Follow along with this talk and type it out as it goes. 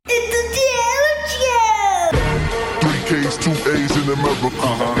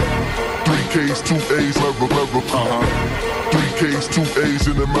America. 3 Ks, 2 A's, America. 3 Ks, 2 A's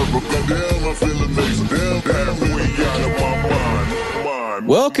in America. Damn, I feel amazing. Damn, halfway out of my mind.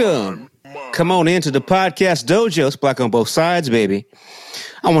 Welcome. Come on into the podcast dojo. It's Black on both sides, baby.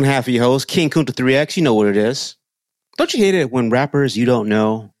 I'm one half of your host, King Kunta 3X. You know what it is. Don't you hate it when rappers you don't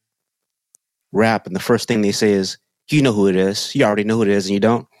know rap and the first thing they say is, you know who it is. You already know who it is and you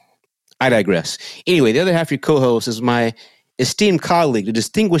don't? I digress. Anyway, the other half of your co-host is my esteemed colleague, the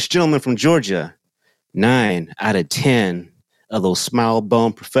distinguished gentleman from Georgia. 9 out of 10 of those smile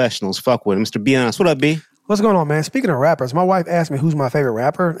bone professionals fuck with him. Mr. Be Honest. What up, B? What's going on, man? Speaking of rappers, my wife asked me who's my favorite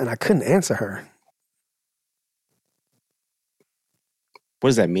rapper, and I couldn't answer her. What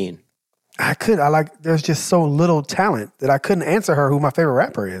does that mean? There's just so little talent that I couldn't answer her who my favorite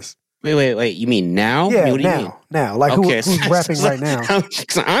rapper is. Wait. You mean now? Yeah, I mean, what do you mean? now. Like, okay. who's rapping right now?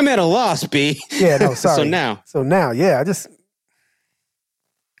 I'm at a loss, B. Yeah, no, sorry. So now, yeah,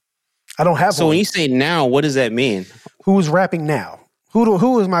 I don't have So one. when you say now, what does that mean? Who's rapping now?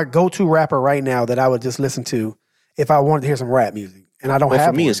 Who is my go-to rapper right now that I would just listen to if I wanted to hear some rap music? And I don't have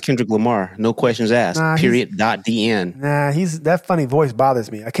for me, one. it's Kendrick Lamar. No questions asked. Period. The end. Nah, that funny voice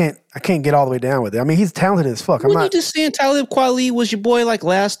bothers me. I can't get all the way down with it. I mean, he's talented as fuck. When you just saying Talib Kweli was your boy like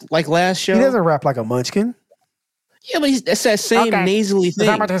last show? He doesn't rap like a munchkin. Yeah, but that's that same nasally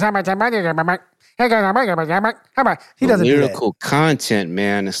thing. He doesn't lyrical do that. Content,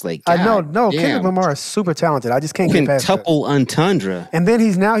 man. It's like, God, I know. No, damn. Kendrick Lamar is super talented. I just can't get past that. Quintuple entendre. And then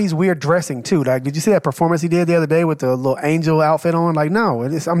he's weird dressing too. Like, did you see that performance he did the other day with the little angel outfit on? Like, no,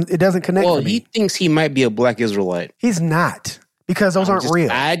 it doesn't connect. Well, for me. he thinks he might be a black Israelite. He's not, because those aren't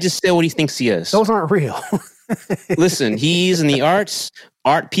real. I just said what he thinks he is. Those aren't real. Listen, he's in the arts.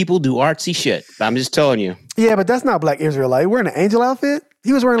 Art people do artsy shit. I'm just telling you. Yeah, but that's not black Israelite. Wearing an angel outfit?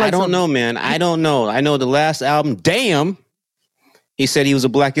 He was wearing like I don't know, man. I don't know. I know the last album, damn, he said he was a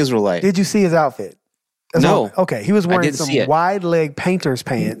black Israelite. Did you see his outfit? No. Okay, he was wearing some wide leg painter's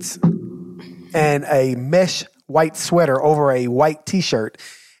pants and a mesh white sweater over a white t-shirt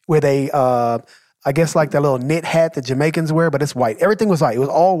with a, I guess like that little knit hat that Jamaicans wear, but it's white. Everything was white. It was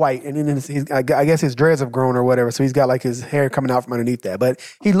all white. And then I guess his dreads have grown or whatever, so he's got like his hair coming out from underneath that. But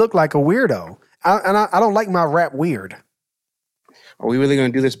he looked like a weirdo. I don't like my rap weird. Are we really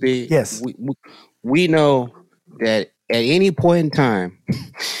going to do this, B? Yes. We know that at any point in time,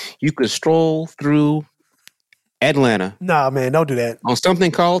 you could stroll through Atlanta. Nah, man, don't do that. On something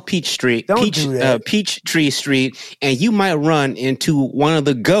called Peach Street. Do that. Peachtree Street, and you might run into one of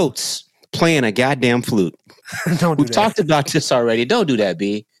the goats playing a goddamn flute. We've talked about this already. Don't do that,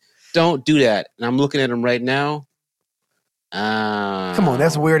 B. Don't do that. And I'm looking at him right now. Come on,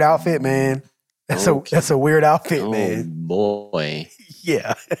 that's a weird outfit, man. That's a weird outfit, man. Oh, boy.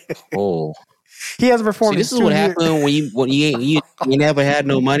 Yeah. Oh. He hasn't performed. See, this is what happened when you never had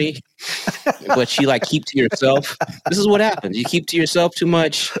no money, but you like keep to yourself. This is what happens. You keep to yourself too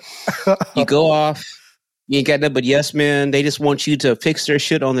much. You go off. You ain't got nothing but yes men. They just want you to fix their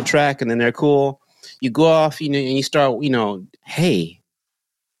shit on the track, and then they're cool. You go off, and you start, hey,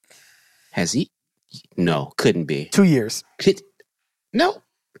 has he? No, couldn't be. 2 years. No,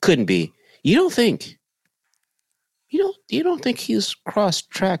 couldn't be. You don't think he's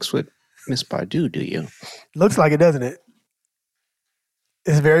crossed tracks with Miss Badu, do you? Looks like it, doesn't it?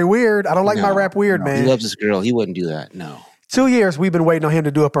 It's very weird. I don't like my rap weird, man. He loves this girl. He wouldn't do that. No. 2 years we've been waiting on him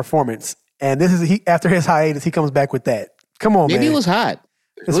to do a performance, and this is after his hiatus. He comes back with that. Come on, man. Maybe it was hot.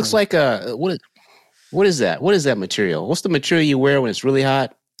 It looks like what is that? What is that material? What's the material you wear when it's really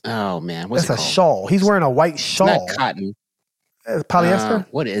hot? Oh man, what's it called? That's a shawl. He's wearing a white shawl. It's not cotton. Polyester?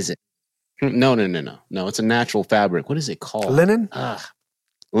 What is it? No. No, it's a natural fabric. What is it called? Linen?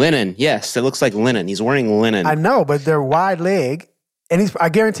 Linen. Yes, it looks like linen. He's wearing linen. I know, but they're wide leg, and I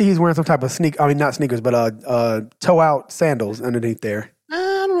guarantee he's wearing some type of not sneakers, but toe out sandals underneath there.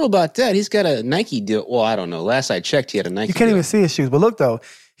 I don't know about that. He's got a Nike deal. Well, I don't know. Last I checked, he had a Nike. You can't deal. even see his shoes. But look though,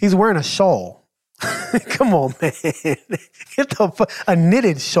 he's wearing a shawl. Come on, man. Get a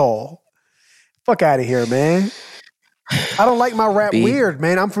knitted shawl. Fuck out of here, man. I don't like my rap weird,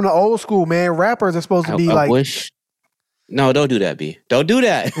 man. I'm from the old school, man. Rappers are supposed to be No, don't do that, B. Don't do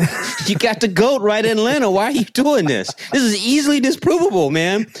that. You got the GOAT right in Atlanta. Why are you doing this? This is easily disprovable,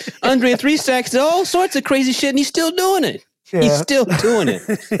 man. Andre 3 Stacks did all sorts of crazy shit, and he's still doing it. Yeah. He's still doing it.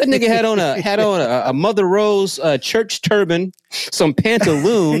 That nigga had on a Mother Rose church turban, some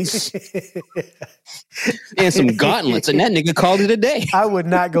pantaloons, and some gauntlets, and that nigga called it a day. I would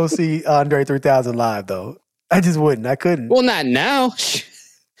not go see Andre 3000 live, though. I just wouldn't. I couldn't. Well, not now.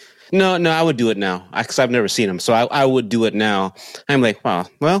 No, I would do it now because I've never seen him. So I would do it now. I'm like, wow,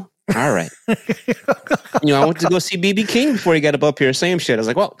 well, All right. I went to go see B.B. King before he got up here. Same shit. I was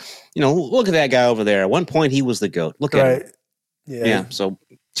like, well, look at that guy over there. At one point, he was the GOAT. Look at him. Yeah. So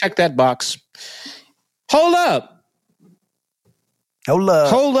check that box. Hold up.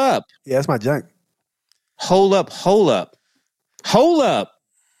 Yeah, that's my junk. Hold up.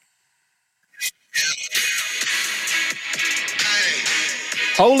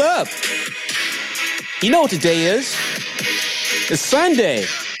 You know what today is? It's Sunday.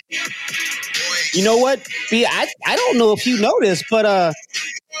 You know what? B, I don't know if you know this, but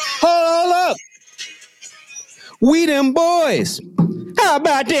hold up. We them boys. How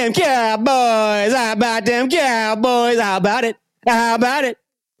about them Cowboys? How about them Cowboys? How about it? How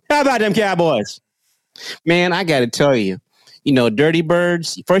about them Cowboys? Man, I got to tell you, dirty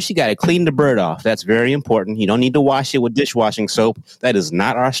birds, first you got to clean the bird off. That's very important. You don't need to wash it with dishwashing soap. That is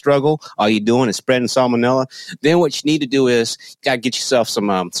not our struggle. All you're doing is spreading salmonella. Then what you need to do is you got to get yourself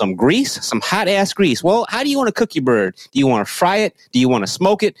some grease, some hot-ass grease. Well, how do you want to cook your bird? Do you want to fry it? Do you want to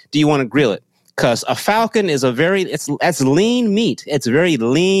smoke it? Do you want to grill it? Because a falcon is that's lean meat. It's very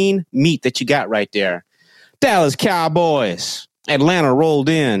lean meat that you got right there. Dallas Cowboys. Atlanta rolled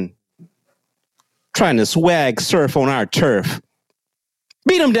in, trying to swag surf on our turf.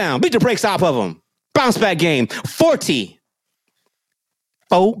 Beat them down. Beat the brakes off of them. Bounce back game. 40.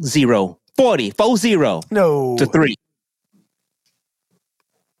 4-0. 40. No. To 3.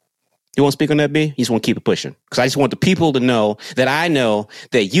 You want to speak on that, B? You just want to keep it pushing. Because I just want the people to know that I know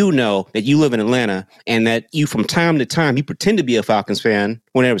that you live in Atlanta and that you, from time to time, you pretend to be a Falcons fan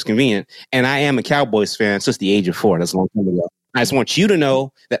whenever it's convenient. And I am a Cowboys fan since the age of 4. That's a long time ago. I just want you to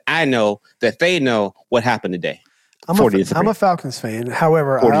know that I know that they know what happened today. I'm a Falcons fan.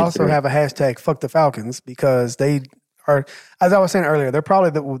 However, I also have a hashtag fuck the Falcons because they are, as I was saying earlier, they're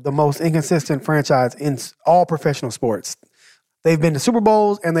probably the most inconsistent franchise in all professional sports. They've been to Super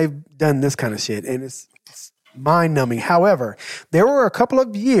Bowls and they've done this kind of shit, and it's mind-numbing. However, there were a couple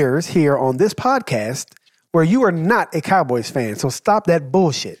of years here on this podcast where you are not a Cowboys fan, so stop that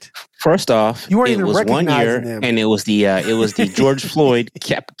bullshit. First off, you weren't even was 1 year, them. And it was the George Floyd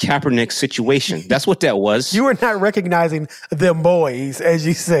Kaepernick situation. That's what that was. You were not recognizing them boys, as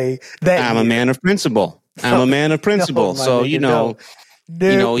you say. I'm a man of principle. So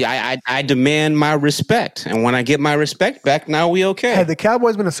I demand my respect, and when I get my respect back, now we okay. Had the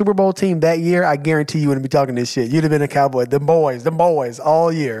Cowboys been a Super Bowl team that year, I guarantee you wouldn't be talking this shit. You'd have been a Cowboy. Them boys,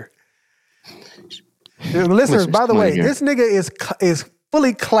 all year. Listeners, by the way, this nigga is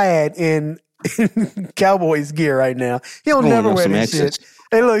fully clad in Cowboys gear right now. He'll never wear this shit.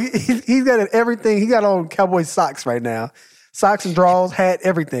 Hey, look, he's got everything. He got on Cowboys socks right now, socks and drawers, hat,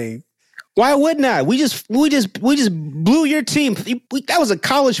 everything. Why wouldn't I? We just blew your team. That was a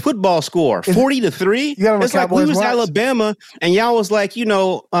college football score, 40-3. It's like we was Alabama, and y'all was like,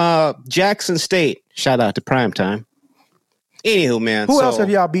 Jackson State. Shout out to Primetime. Anywho, man. Who else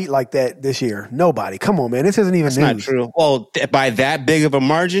have y'all beat like that this year? Nobody. Come on, man. This isn't even news. That's not true. Well, by that big of a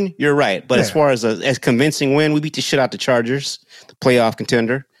margin, you're right. But as far as a convincing win, we beat the shit out the Chargers, the playoff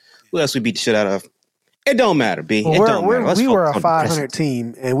contender. Who else we beat the shit out of? It don't matter, B. It don't matter. We were a 500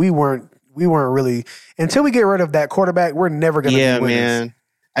 team, and we weren't really, until we get rid of that quarterback, we're never going to be winners. Yeah, man.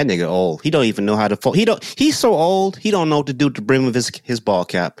 That nigga old. He don't even know how to fold. He's so old, he don't know what to do to the brim of his ball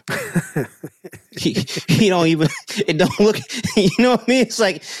cap. he don't even, it don't look, you know what I mean? It's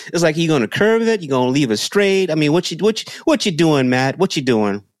like you gonna curve it, you gonna leave it straight. I mean, what you doing, Matt? What you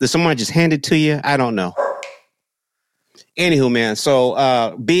doing? Did someone just hand it to you? I don't know. Anywho, man.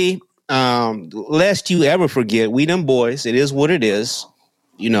 So B, lest you ever forget, we them boys, it is what it is.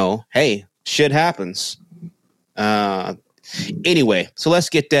 Hey, shit happens. Anyway, so let's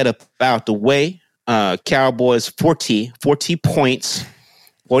get that out the way. Cowboys 40 points,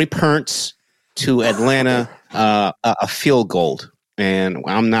 40 punts to Atlanta, a field goal. And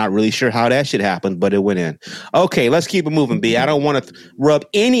I'm not really sure how that should happen, but it went in. Okay, let's keep it moving, B. I don't want to rub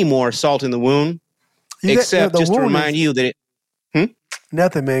any more salt in the wound, except just to remind you that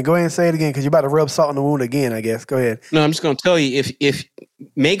Nothing, man. Go ahead and say it again because you're about to rub salt in the wound again, I guess. Go ahead. No, I'm just going to tell you, if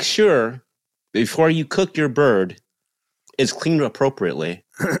make sure before you cook your bird, it's cleaned appropriately.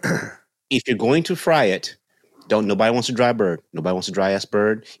 If you're going to fry it, nobody wants a dry bird. Nobody wants a dry ass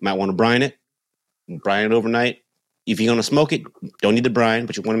bird. You might want to brine it overnight. If you're going to smoke it, don't need to brine,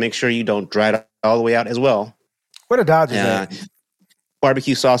 but you want to make sure you don't dry it all the way out as well. Where the Dodgers at?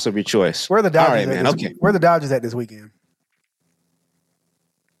 Barbecue sauce of your choice. Where are the Dodgers all right, man. Okay. Where are the Dodgers at this weekend?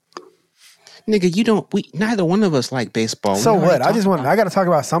 Nigga, neither one of us like baseball. So what? I got to talk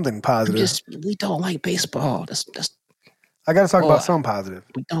about something positive. We don't like baseball. I got to talk about something positive.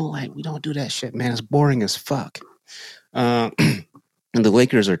 We don't do that shit, man. It's boring as fuck. And the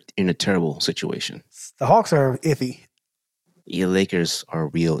Lakers are in a terrible situation. The Hawks are iffy. The Lakers are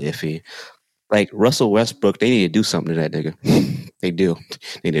real iffy. Like Russell Westbrook, they need to do something to that nigga. They do.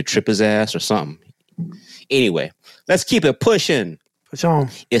 They need to trip his ass or something. Anyway, let's keep it pushing. Push on.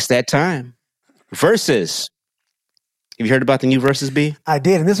 It's that time. Versus. Have you heard about the new Versus, B? I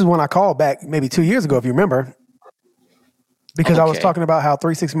did, and this is one I called back maybe 2 years ago, if you remember. Because I was talking about how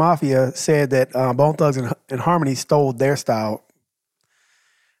 3 6 Mafia said that Bone Thugs and Harmony stole their style.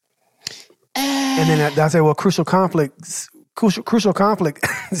 And then I said, well, Crucial Conflict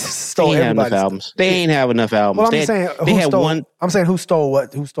stole everybody's albums. They ain't have enough albums. Well, I'm saying who stole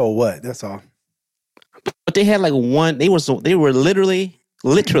what? Who stole what? That's all. But they had like one. They were literally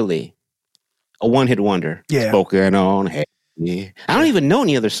a one-hit wonder. Yeah. Spoken on. Yeah. I don't even know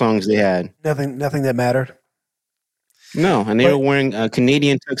any other songs they had. Nothing that mattered. No, and they were wearing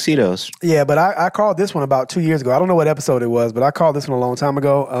Canadian tuxedos. Yeah, but I called this one about 2 years ago. I don't know what episode it was, but I called this one a long time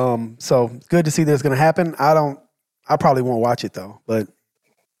ago. So good to see this going to happen. I probably won't watch it though, but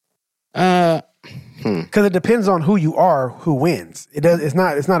because it depends on who you are, who wins. It's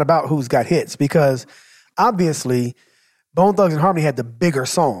not about who's got hits, because obviously Bone Thugs and Harmony had the bigger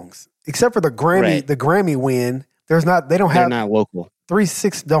songs, except for the Grammy. Right. The Grammy win. They're not local. 3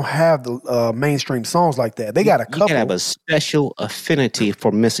 6 don't have the mainstream songs like that. They got a couple. You can have a special affinity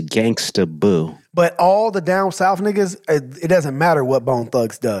for Miss Gangsta Boo. But all the down south niggas, it doesn't matter what Bone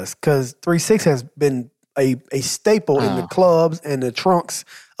Thugs does, because 3 6 has been a staple in the clubs and the trunks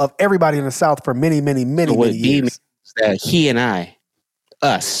of everybody in the South for many years. That he and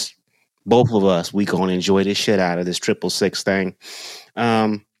us, both of us, we gonna enjoy the shit out of this 666 thing.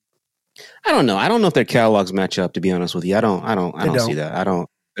 I don't know. I don't know if their catalogs match up, to be honest with you. I don't see that.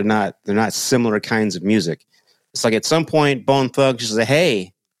 They're not similar kinds of music. It's like at some point Bone Thugs just say,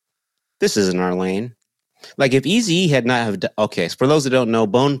 hey, this isn't our lane. Like if Eazy-E had not have okay, so for those that don't know,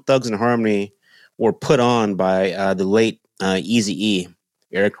 Bone Thugs and Harmony were put on by the late Eazy-E,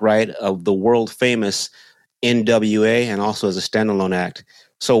 Eric Wright of the world famous NWA, and also as a standalone act.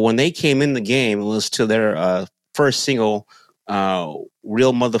 So when they came in the game, it was to their first single,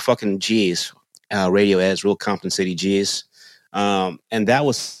 Real Motherfucking G's, Radio Ed's Real Compton City G's. And that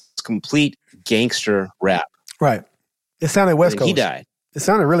was complete gangster rap. Right. It sounded West Coast. He died. It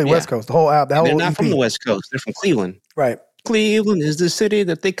sounded really West Coast. The whole album. They're not from the West Coast. They're from Cleveland. Right. Cleveland is the city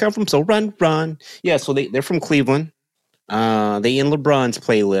that they come from. So run. Yeah, so they're from Cleveland. They in LeBron's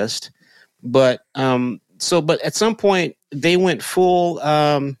playlist. But at some point they went full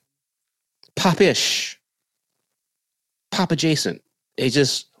pop-ish. Pop adjacent. It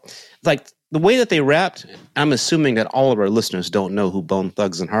just like the way that they rapped. I'm assuming that all of our listeners don't know who Bone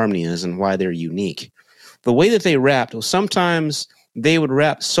Thugs and Harmony is and why they're unique. The way that they rapped was sometimes they would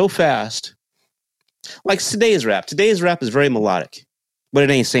rap so fast, like today's rap. Today's rap is very melodic, but it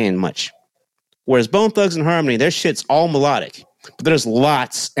ain't saying much. Whereas Bone Thugs and Harmony, their shit's all melodic, but there's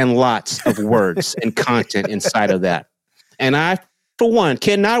lots and lots of words and content inside of that. And I, for one,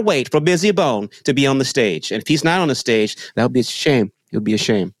 cannot wait for Busy Bone to be on the stage. And if he's not on the stage, that would be a shame. It would be a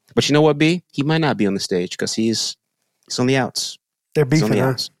shame. But you know what, B? He might not be on the stage because he's on the outs. They're beefing,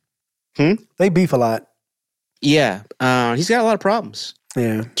 huh? They beef a lot. Yeah. He's got a lot of problems.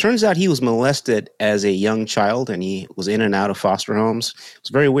 Yeah. Turns out he was molested as a young child, and he was in and out of foster homes. It was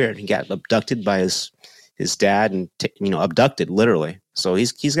very weird. He got abducted by his dad and abducted literally. So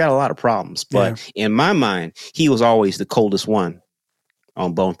he's got a lot of problems. But in my mind, he was always the coldest one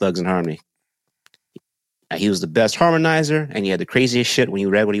on Bone Thugs and Harmony. He was the best harmonizer, and he had the craziest shit when you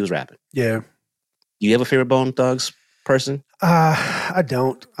read what he was rapping. Yeah. You have a favorite Bone Thugs person? I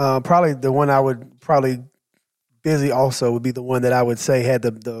don't. Probably the one I would probably Busy also would be the one that I would say had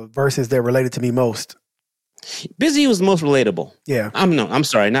the verses that related to me most. Busy was the most relatable. Yeah. I'm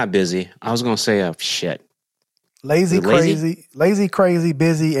sorry, not Busy. I was gonna say shit. Lazy, crazy,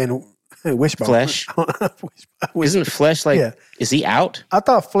 Busy, and Wishbone. Flesh. Isn't Flesh like? Yeah. Is he out? I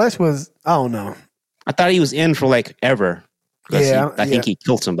thought Flesh was. I don't know. I thought he was in for like ever. Yeah, I think he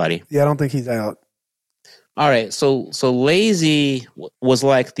killed somebody. Yeah, I don't think he's out. All right, so Lazy was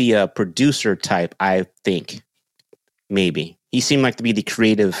like the producer type, I think. Maybe he seemed like to be the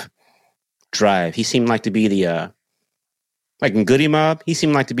creative drive. He seemed like to be the like in Goody Mob. He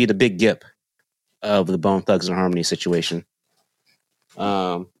seemed like to be the Big Gip of the Bone Thugs and Harmony situation.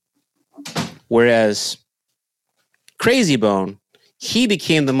 Whereas Crazy Bone, he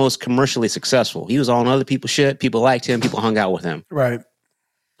became the most commercially successful. He was on other people's shit. People liked him. People hung out with him. Right.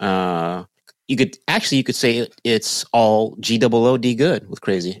 You could say it's all GOOD good with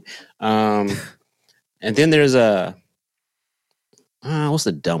Crazy. And then there's what's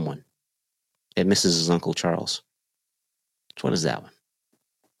the dumb one that misses his Uncle Charles? Which one is that one?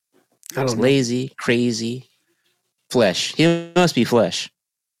 It's lazy, crazy, Flesh. He must be Flesh.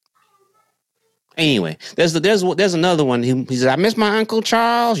 Anyway, there's another one. He says, I miss my Uncle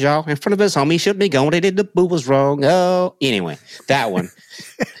Charles, y'all. In front of his homie, should be going. They did the boo was wrong. Oh, anyway, that one.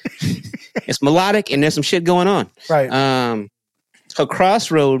 It's melodic and there's some shit going on. Right. So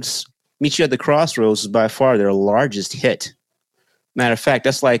Crossroads, Meet You at the Crossroads is by far their largest hit. Matter of fact,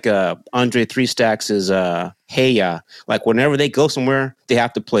 that's like Andre 3 Stacks' Hey Ya. Like whenever they go somewhere, they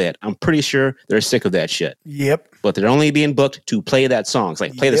have to play it. I'm pretty sure they're sick of that shit. Yep. But they're only being booked to play that song. It's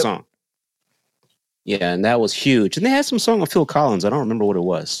like, play the song. Yeah, and that was huge. And they had some song with Phil Collins. I don't remember what it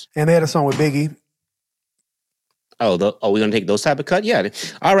was. And they had a song with Biggie. Oh, we're going to take those type of cut? Yeah.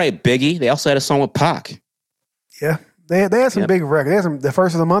 All right, Biggie. They also had a song with Pac. Yeah. They had some big records. The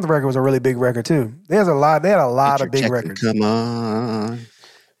First of the Month record was a really big record, too. They had a lot of big records. Come on.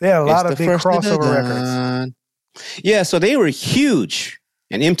 They had a lot of big crossover records. Yeah, so they were huge.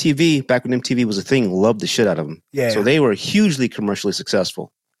 And MTV, back when MTV was a thing, loved the shit out of them. Yeah. So they were hugely commercially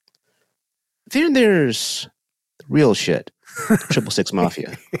successful. Then there's the real shit. 666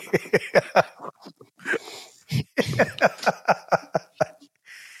 Mafia.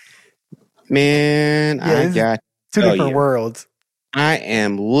 Man, I got two different worlds. I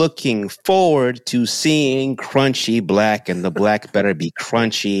am looking forward to seeing Crunchy Black, and the Black better be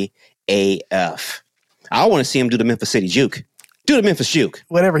crunchy AF. I want to see him do the Memphis City Juke. Do the Memphis Juke.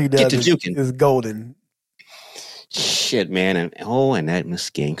 Whatever he does is golden. Shit, man. And that Miss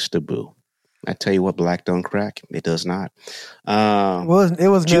Gangsta Boo. I tell you what, Black don't crack. It does not. It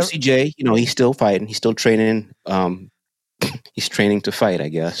was Juicy J, he's still fighting. He's still training. He's training to fight, I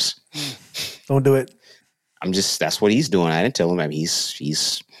guess. Don't do it. That's what he's doing. I didn't tell him. I mean,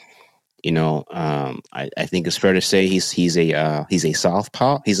 he's I think it's fair to say he's a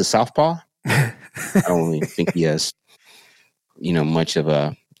southpaw. He's a southpaw. I don't really think he has, much of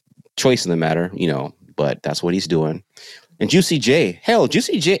a choice in the matter, but that's what he's doing. And Juicy J,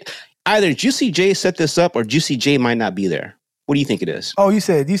 either Juicy J set this up or Juicy J might not be there. What do you think it is? Oh, you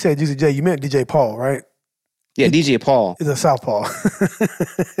said Juicy J. You meant DJ Paul, right? Yeah, DJ Paul is a southpaw.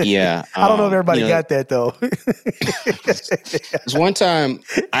 Yeah, I don't know if everybody got that though. This one time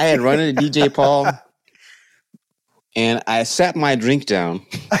I had run into DJ Paul, and I sat my drink down,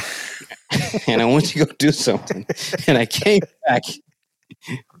 and I went to go do something, and I came back,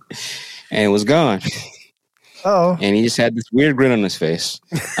 and it was gone. Oh, and he just had this weird grin on his face.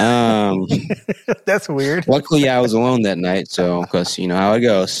 That's weird. Luckily, I was alone that night, so because you know how it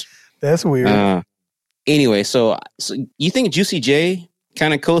goes. That's weird. Anyway, so you think Juicy J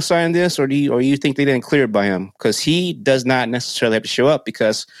kind of co-signed this, or you think they didn't clear it by him? Because he does not necessarily have to show up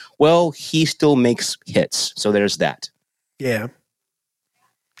because, well, he still makes hits. So there's that. Yeah,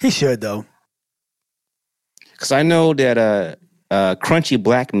 he should though. Because I know that Crunchy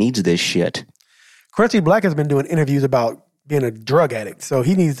Black needs this shit. Crunchy Black has been doing interviews about being a drug addict, so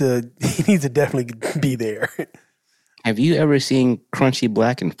he needs to definitely be there. Have you ever seen Crunchy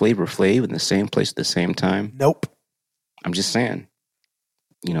Black and Flavor Flav in the same place at the same time? Nope. I'm just saying.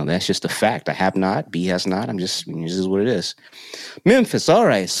 That's just a fact. I have not. B has not. This is what it is. Memphis. All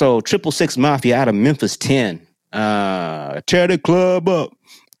right. So 666 Mafia out of Memphis 10. Tear the club up.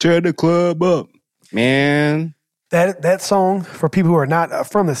 Tear the club up. Man. That song, for people who are not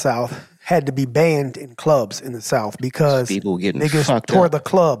from the South, had to be banned in clubs in the South because people getting niggas tore the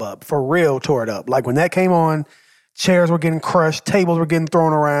club up. For real, tore it up. Like when that came on, chairs were getting crushed, tables were getting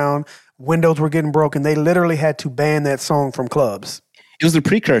thrown around, windows were getting broken. They literally had to ban that song from clubs. It was the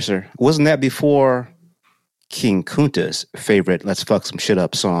precursor. Wasn't that before King Kunta's favorite Let's Fuck Some Shit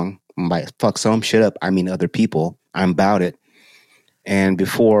Up song? By fuck some shit up, I mean other people. I'm about it. And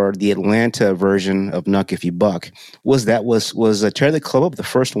before the Atlanta version of Nuck If You Buck, was Tear the Club Up the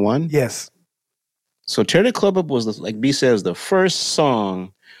first one? Yes. So Tear the Club Up was, like B says, the first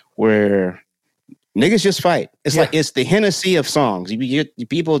song where niggas just fight. It's like it's the Hennessy of songs.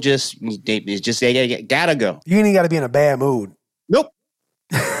 People they gotta go. You ain't got to be in a bad mood. Nope.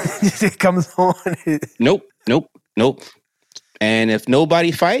 It comes on. Nope. And if nobody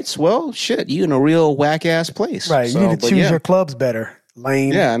fights, well, shit, you in a real whack ass place. Right. You need to choose your clubs better.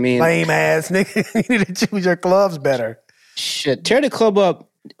 Lame. Yeah, lame ass nigga. You need to choose your clubs better. Shit, Tear the Club Up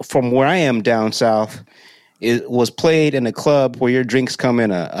from where I am down south. It was played in a club where your drinks come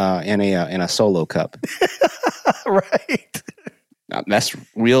in a solo cup. Right. That's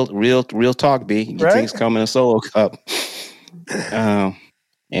real talk, B. Your drinks come in a solo cup.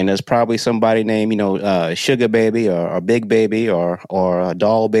 And there's probably somebody named, Sugar Baby or Big Baby or a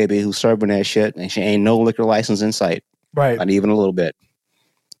Doll Baby who's serving that shit, and she ain't no liquor license in sight. Right. Not even a little bit.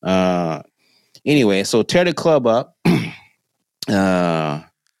 Anyway, so Tear the Club Up.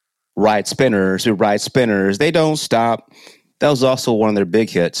 ride spinners, who ride spinners. They don't stop. That was also one of their big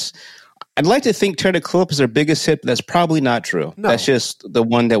hits. I'd like to think Tear the Clip is their biggest hit, but that's probably not true. No. That's just the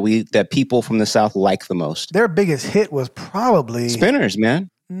one that people from the South like the most. Their biggest hit was probably Spinners, man.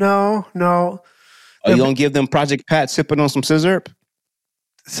 No. Are you gonna give them Project Pat sipping on some scissor?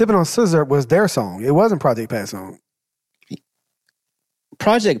 Sipping on Scissor was their song. It wasn't Project Pat's song.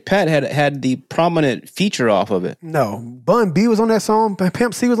 Project Pat had the prominent feature off of it. No. Bun B was on that song.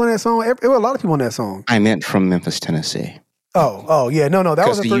 Pimp C was on that song. There were a lot of people on that song. I meant from Memphis, Tennessee. Oh, yeah. No. That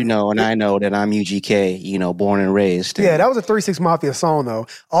was Because and I know that I'm UGK, born and raised. Yeah, that was a 3 6 Mafia song though.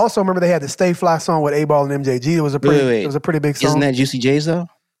 Also, remember they had the Stay Fly song with A-Ball and MJG. It was a pretty big song. Isn't that Juicy J's though?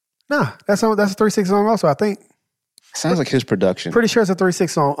 Nah, that's a 3 6 song also, I think. Sounds like his production. Pretty sure it's a 3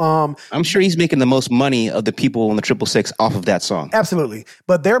 6 song. I'm sure he's making the most money of the people on the 666 off of that song. Absolutely.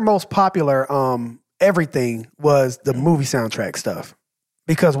 But their most popular everything was the movie soundtrack stuff.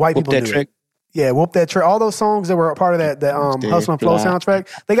 Because white people that knew trick. it. Yeah, Whoop That Trick. All those songs that were a part of that Hustle and Flow soundtrack,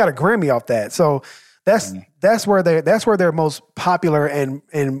 they got a Grammy off that. So that's where they're most popular and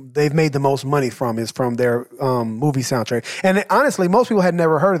they've made the most money from is from their movie soundtrack. And honestly, most people had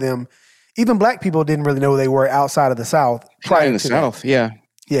never heard of them. Even black people didn't really know who they were outside of the South. Prior in the South, yeah.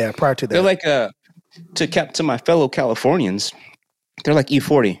 Yeah, prior to that. They're like to my fellow Californians, they're like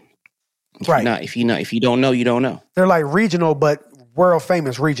E40. Right. If you don't know, you don't know. They're like regional, but world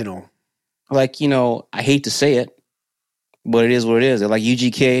famous regional. Like, I hate to say it, but it is what it is. They're like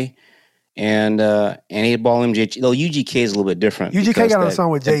UGK and 8-Ball MJG. Though UGK is a little bit different. UGK got on a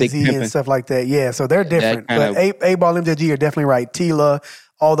song with Jay-Z and stuff like that. Yeah, so they're different. But 8-Ball MJG, you're definitely right. Tila,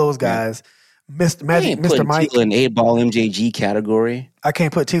 all those guys. Mr. Magic, Mr. Mike. Tila in 8-Ball MJG category. I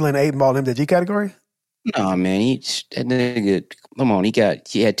can't put Tila in the 8-Ball MJG category? No, man. That nigga, come on.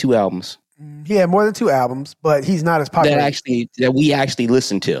 He had 2 albums. He had more than 2 albums, but he's not as popular. That we actually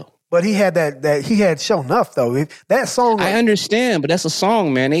listened to. But he had that he had Show Enough though. That song, I understand, but that's a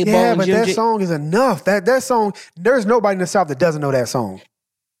song, man. 8-Ball yeah, and but that song is enough. That song, there's nobody in the South that doesn't know that song.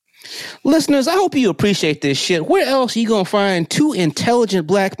 Listeners, I hope you appreciate this shit. Where else are you gonna find 2 intelligent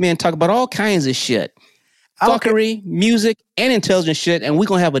black men talk about all kinds of shit? Fuckery, music, and intelligent shit, and we're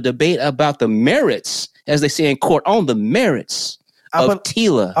gonna have a debate about the merits, as they say in court, on the merits of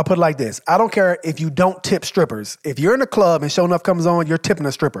Tila. I'll put it like this. I don't care if you don't tip strippers. If you're in a club and Show Enough comes on, you're tipping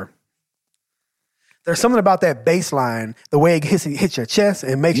a stripper. There's something about that bass line, the way it hits your chest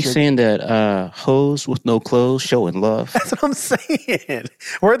and makes you saying that hoes with no clothes showing love? That's what I'm saying.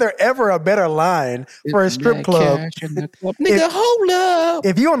 Were there ever a better line for a strip club? Nigga, hold up.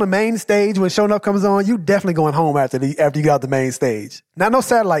 If you're on the main stage when Show Enough comes on, you definitely going home after you got out the main stage. Not no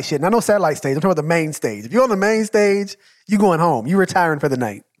satellite shit. Not no satellite stage. I'm talking about the main stage. If you're on the main stage, you going home. You retiring for the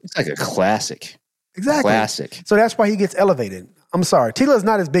night. It's like a classic. Exactly. Classic. So that's why he gets elevated. I'm sorry. Tila's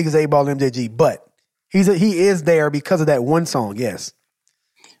not as big as 8-Ball and MJG, but he is there because of that one song, yes.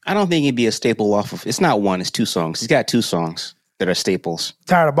 I don't think he'd be a staple off of... It's not one, it's 2 songs. He's got 2 songs that are staples.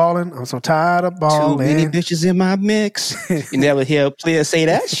 Tired of balling? I'm so tired of balling. Too many bitches in my mix. You never hear a player say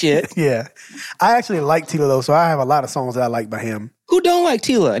that shit. Yeah. I actually like Tila, though, so I have a lot of songs that I like by him. Who don't like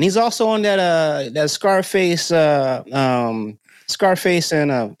Tila? And he's also on that Scarface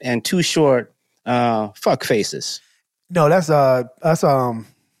and Too Short Fuck Faces. No, that's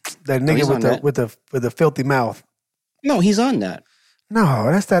that nigga with the filthy mouth. No, he's on that.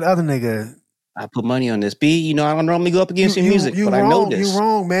 No, that's that other nigga. I put money on this. B, I don't normally go up against your music, but I know this. You're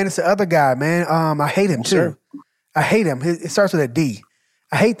wrong, man. It's the other guy, man. I hate him too. Sure. I hate him. It starts with a D.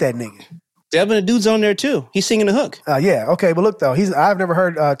 I hate that nigga. Devin, the dude's on there too. He's singing the hook. Yeah. Okay, but look though, I've never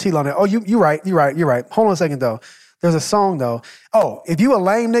heard Tila on there. Oh, you're right. Hold on a second though. There's a song though. Oh, if you a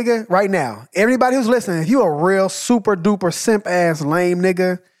lame nigga right now, everybody who's listening, if you a real super duper simp ass lame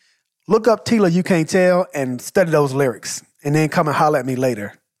nigga, look up Tila, You Can't Tell, and study those lyrics, and then come and holler at me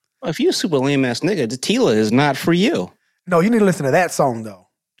later. Well, if you're a super lame ass nigga, the Tila is not for you. No, you need to listen to that song though.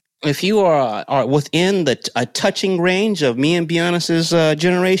 If you are within a touching range of me and Beyonce's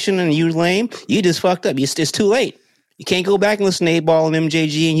generation, and you lame, you just fucked up. It's too late. You can't go back and listen to 8-Ball and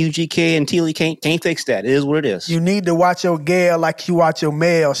MJG and UGK and Tila. You can't fix that. It is what it is. You need to watch your gal like you watch your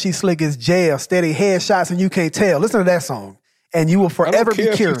mail. She slick as jail, steady headshots, and you can't tell. Listen to that song, and you will forever be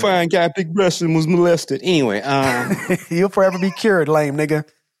cured. If you find guy big breasts and was molested. Anyway, you'll forever be cured, lame nigga.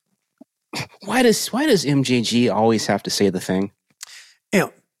 Why does MJG always have to say the thing?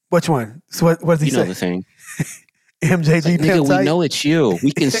 Which one? So what does he say? You know the thing. MJG, like, nigga, we know it's you.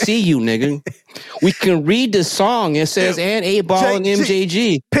 We can see you, nigga. We can read the song. It says, and 8-Ball and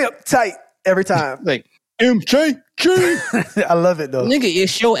MJG. Pimp tight every time. Like, MJG. I love it, though. Nigga,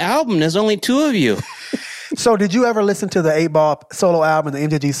 it's your album. There's only 2 of you. So did you ever listen to the 8-Ball solo album, the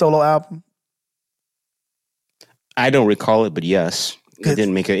MJG solo album? I don't recall it, but yes. It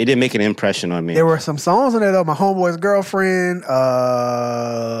didn't make an impression on me. There were some songs in there though. My Homeboy's Girlfriend.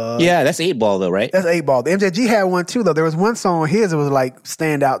 Yeah, that's 8-Ball though, right? That's 8-Ball. The MJG had one too though. There was one song of his that was like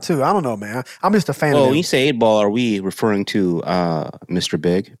stand out too. I don't know, man. I'm just a fan of him. When you say 8-Ball, are we referring to Mr.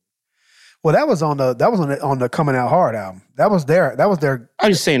 Big? Well, that was on the Coming Out Hard album. That was their.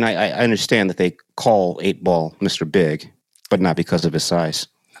 I'm just saying. I understand that they call 8-Ball Mr. Big, but not because of his size.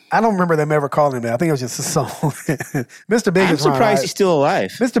 I don't remember them ever calling him that. I think it was just a song. Mr. Big I'm is Ron surprised he's still alive.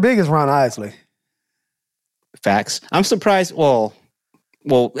 Mr. Big is Ron Isley. Facts. I'm surprised. Well,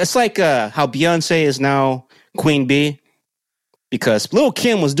 it's like how Beyonce is now Queen Bee, because Lil'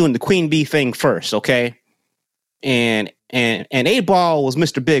 Kim was doing the Queen Bee thing first, okay? And 8-Ball was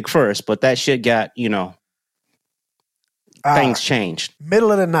Mr. Big first, but that shit got, things changed.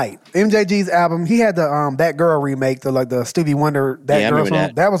 Middle of the Night. MJG's album, he had the That Girl remake, the Stevie Wonder Girl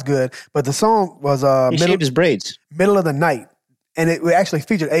song. That was good. But the song was he shaved his braids. Middle of the Night. And it actually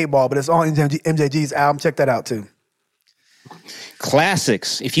featured 8-Ball, but it's on MJG's album. Check that out too.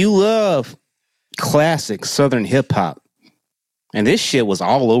 Classics. If you love classic Southern hip hop, and this shit was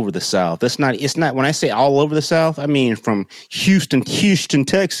all over the South. It's not when I say all over the South, I mean from Houston,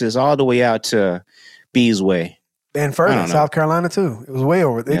 Texas, all the way out to Beesway. And further, South Carolina too. It was way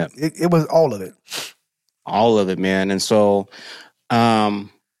over. It was all of it. All of it, man. And so, how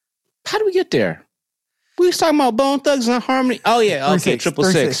do we get there? We was talking about Bone Thugs and Harmony. Oh yeah, okay,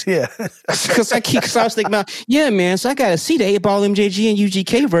 666. Yeah, because I was thinking about, yeah, man. So I got to see the 8-Ball MJG and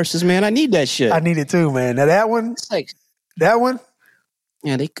UGK versus, man. I need that shit. I need it too, man. Now that one, it's like that one.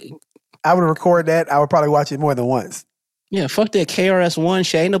 Yeah, I would record that. I would probably watch it more than once. Yeah, fuck that KRS-One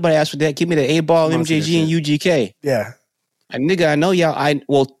shit. Ain't nobody asked for that. Give me the 8-Ball, MJG, and UGK. Yeah. And nigga, I know y'all.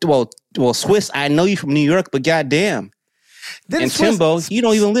 Well, Swiss, I know you from New York, but goddamn. And Timbo, you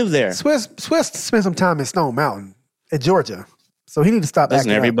don't even live there. Swiss spent some time in Stone Mountain at Georgia. So he need to stop acting.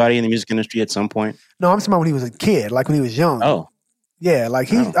 Doesn't everybody in the music industry at some point? No, I'm talking about when he was a kid, like when he was young. Oh. Yeah,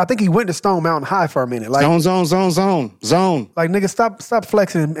 like I think he went to Stone Mountain High for a minute. Like zone. Like nigga, stop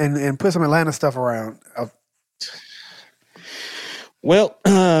flexing and put some Atlanta stuff around. Well,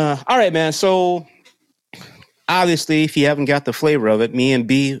 all right, man. So obviously, if you haven't got the flavor of it, me and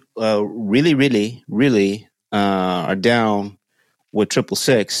B really are down with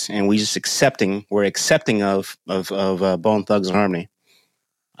 666, and we're accepting of Bone Thugs and Harmony.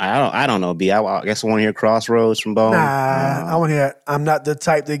 I don't know, B. I guess I want to hear Crossroads from Bone. Nah, I want to hear I'm not the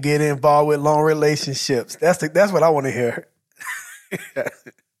type to get involved with long relationships. That's what I want to hear. I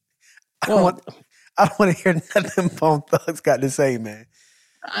don't want to hear nothing Bone Thugs got to say, man.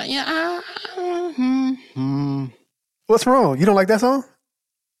 What's wrong? You don't like that song?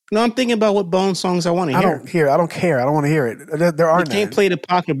 No, I'm thinking about what Bone songs I want to hear. I don't care. I don't want to hear it. There aren't. You can't play the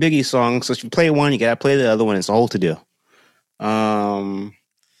Pac or Biggie songs. So if you play one, you got to play the other one. It's a whole to-do.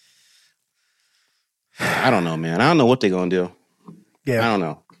 I don't know, man. I don't know what they're going to do. Yeah. I don't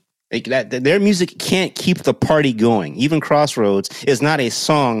know. Their music can't keep the party going. Even Crossroads is not a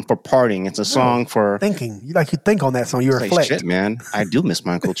song for partying. It's a song for thinking. You think on that song. You reflect. Like, shit, man. I do miss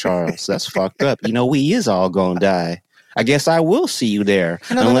my Uncle Charles. That's fucked up. We is all going to die. I guess I will see you there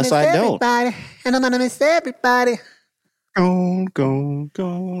unless I don't. And I'm going to miss everybody. Go.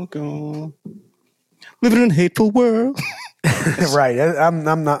 Living in a hateful world. Right. I'm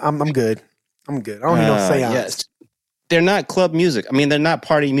good. I don't need no seance. Yes. They're not club music. I mean, they're not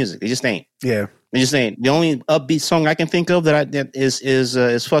party music. They just ain't. Yeah. They just ain't. The only upbeat song I can think of that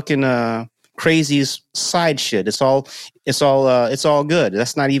is fucking Crazy's side shit. It's all good.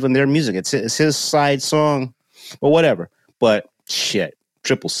 That's not even their music. It's his side song, or whatever. But shit,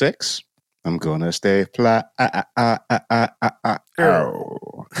 666. I'm gonna stay fly.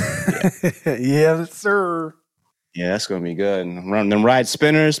 Oh. Yes, sir. Yeah, that's gonna be good. And run them ride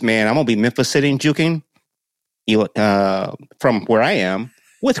spinners, man. I'm gonna be Memphis sitting juking. From where I am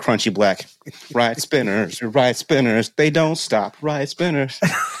with Crunchy Black. Ride spinners, they don't stop. Ride spinners.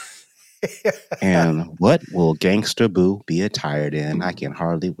 And what will Gangsta Boo be attired in? I can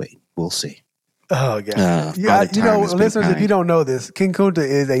hardly wait. We'll see. Oh, God. Listeners, if you don't know this, King Kunta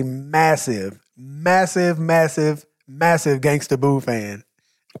is a massive Gangsta Boo fan.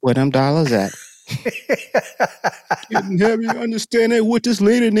 Where them dollars at? Getting heavy understanding with this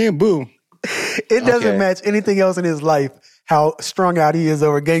lady named Boo. It doesn't match anything else in his life how strung out he is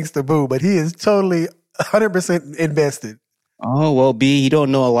over Gangsta Boo, but he is totally 100% invested. Oh, well, B, you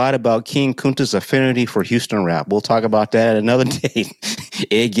don't know a lot about King Kunta's affinity for Houston rap. We'll talk about that another day.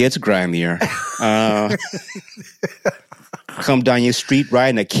 It gets grimier. come down your street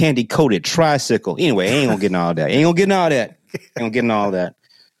riding a candy coated tricycle. Anyway, ain't gonna get in all that.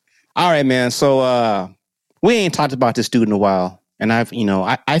 All right, man. So we ain't talked about this dude in a while, and I've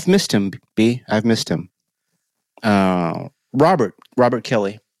missed him. B, I've missed him. Robert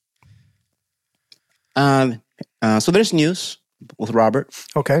Kelly. So there's news with Robert.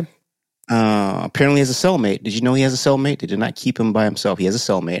 Okay. Apparently he has a cellmate. Did you know he has a cellmate? They did not keep him by himself. He has a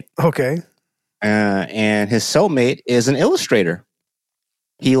cellmate. Okay. And his cellmate is an illustrator.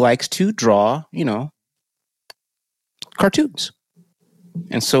 He likes to draw, cartoons.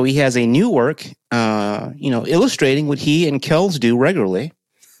 And so he has a new work, illustrating what he and Kells do regularly.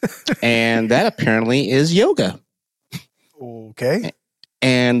 And that apparently is yoga. Okay.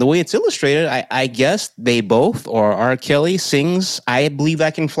 And the way it's illustrated, I guess they both, or R. Kelly sings I Believe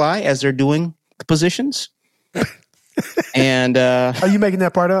I Can Fly as they're doing the positions. And are you making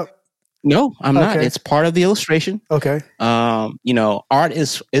that part up? No, I'm not. It's part of the illustration. Okay. Art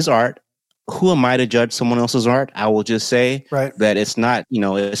is art. Who am I to judge someone else's art? I will just say that it's not,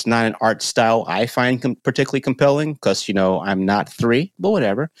 it's not an art style I find particularly compelling because, I'm not 3, but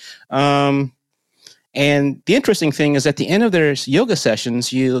whatever. And the interesting thing is at the end of their yoga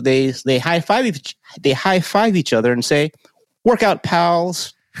sessions, they high five each other and say, "Workout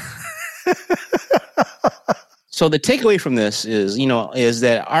pals." So the takeaway from this is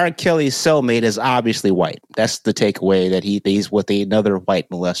that R. Kelly's cellmate is obviously white. That's the takeaway, that he's with another white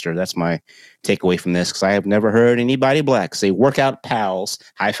molester. That's my takeaway from this, because I have never heard anybody black say "workout pals,"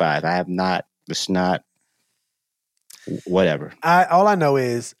 high five. I have not. It's not. Whatever. All I know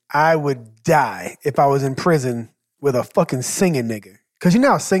is I would die if I was in prison with a fucking singing nigga. Because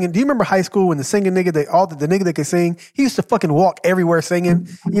singing. Do you remember high school when the singing nigga, the nigga that could sing, he used to fucking walk everywhere singing.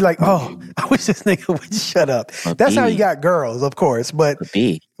 You're like, oh, I wish this nigga would shut up. That's how you got girls, of course. But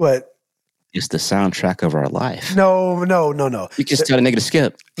what? It's the soundtrack of our life. No. You just tell the nigga to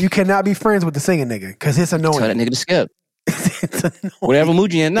skip. You cannot be friends with the singing nigga because it's annoying. Tell that nigga to skip. Whatever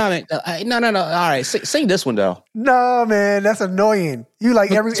mood you in. No. All right, sing this one though. No, man, that's annoying. You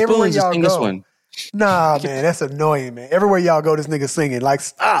like everywhere y'all go. This one. Nah, man, that's annoying, man. Everywhere y'all go, this nigga singing. Like,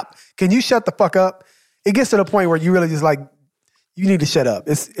 stop. Can you shut the fuck up? It gets to the point where you really just like, you need to shut up.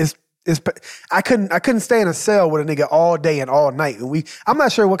 I couldn't stay in a cell with a nigga all day and all night. And I'm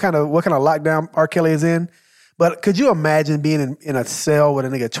not sure what kind of lockdown R. Kelly is in, but could you imagine being in a cell with a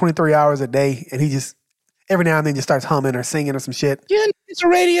nigga 23 hours a day and he just every now and then just starts humming or singing or some shit? Yeah, it's a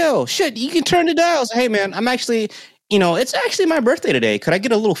radio. Shit, you can turn the dials. Hey, man, I'm actually, it's actually my birthday today. Could I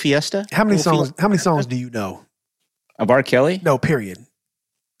get a little fiesta? How many songs do you know? Of R. Kelly? No, period.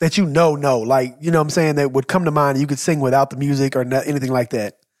 That know. Like, you know what I'm saying? That would come to mind and you could sing without the music or anything like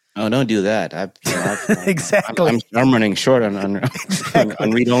that. Oh, don't do that. Exactly. I'm running short on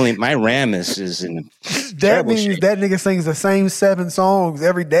read only. My RAM is in that means shape. That nigga sings the same 7 songs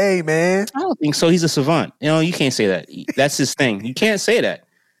every day, man. I don't think so. He's a savant. You can't say that. That's his thing. You can't say that.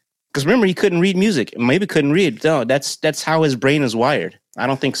 Because remember, he couldn't read music. Maybe couldn't read. No, that's how his brain is wired. I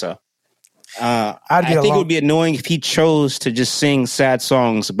don't think so. I think it would be annoying if he chose to just sing sad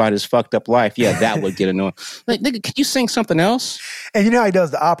songs about his fucked up life. Yeah, that would get annoying. Like, nigga, could you sing something else? And you know how he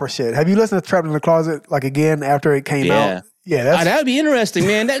does the opera shit. Have you listened to Trapped in the Closet, like, again, after it came out? Yeah, that would be interesting,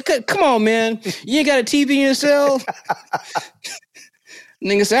 man. Come on, man. You ain't got a TV in your cell?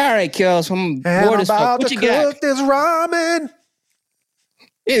 Nigga say, all right, Kels, I'm bored as fuck. What you got? Cook this ramen.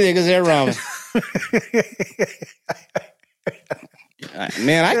 Yeah, niggas, that ramen.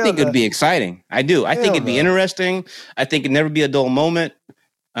 Man, I think it'd be exciting. I do. I think it'd be interesting. I think it'd never be a dull moment.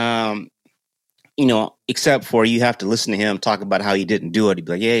 Except for you have to listen to him talk about how he didn't do it. He'd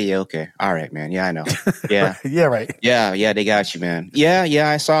be like, yeah, okay. All right, man. Yeah, I know. Yeah. Yeah, right. Yeah, they got you, man. Yeah,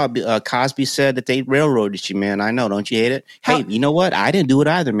 I saw Cosby said that they railroaded you, man. I know. Don't you hate it? Hey, you know what? I didn't do it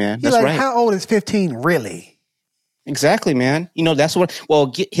either, man. That's right. How old is 15 really? Exactly, man. That's what.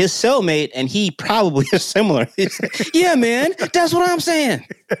 Well, his cellmate and he probably is similar. Yeah, man. That's what I'm saying.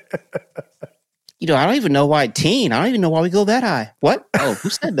 I don't even know why teen. I don't even know why we go that high. What? Oh,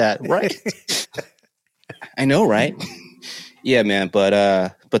 who said that? Right. I know, right? Yeah, man.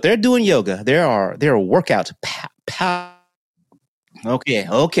 But they're doing yoga. There are workouts. Okay.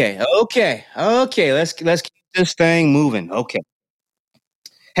 Let's keep this thing moving. Okay.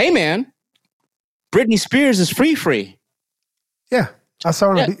 Hey, man. Britney Spears is free. Yeah, I saw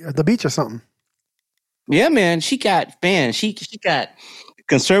her at the beach or something. Yeah, man. She got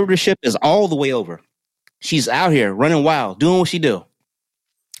conservatorship is all the way over. She's out here running wild, doing what she do.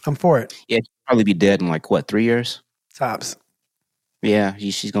 I'm for it. Yeah, she'll probably be dead in 3 years? Tops. Yeah,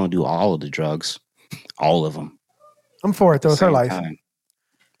 she's going to do all of the drugs. All of them. I'm for it, though. It's her life.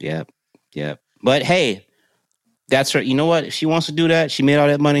 Yep. But hey, That's her. You know what? If she wants to do that, she made all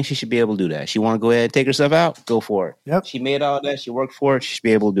that money. She should be able to do that. She want to go ahead and take herself out? Go for it. Yep. She made all that. She worked for it. She should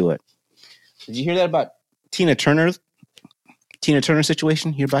be able to do it. Did you hear that about Tina Turner? Tina Turner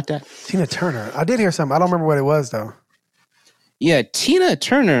situation? Hear about that? Tina Turner. I did hear something. I don't remember what it was though. Yeah, Tina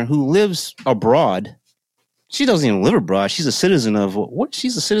Turner, who lives abroad. She doesn't even live abroad. She's a citizen of what?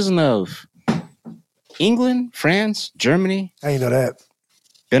 She's a citizen of England, France, Germany. I didn't know that.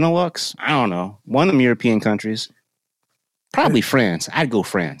 Benelux. I don't know. One of them European countries. Probably France. I'd go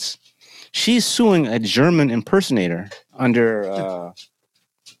France. She's suing a German impersonator under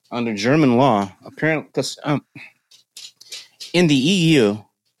German law. Apparently, because in the EU,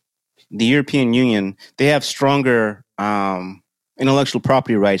 the European Union, they have stronger intellectual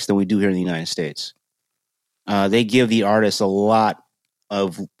property rights than we do here in the United States. They give the artists a lot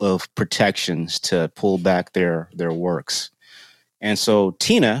of protections to pull back their works. And so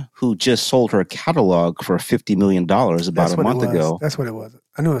Tina, who just sold her catalog for $50 million about a month ago. That's what it was.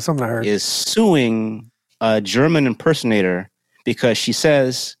 I knew it was something I heard. Is suing a German impersonator because she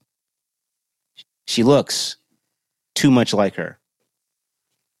says she looks too much like her.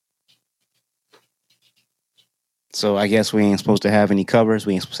 So I guess we ain't supposed to have any covers.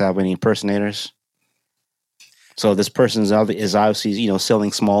 We ain't supposed to have any impersonators. So this person is obviously,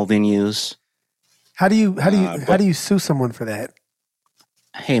 selling small venues. How do you sue someone for that?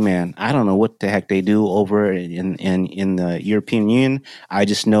 Hey man, I don't know what the heck they do over in the European Union. I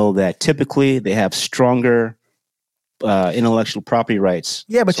just know that typically they have stronger intellectual property rights.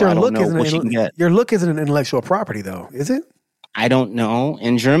 Yeah, but so your look isn't an intellectual property though, is it? I don't know.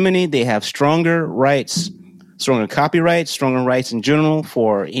 In Germany, they have stronger rights, stronger copyrights, stronger rights in general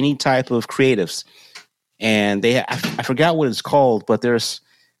for any type of creatives. And I forgot what it's called, but there's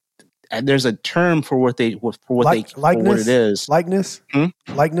a term for what it is. Likeness?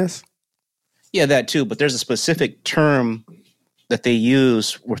 Likeness? Yeah, that too. But there's a specific term that they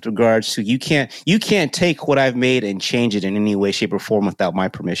use with regards to you can't take what I've made and change it in any way, shape, or form without my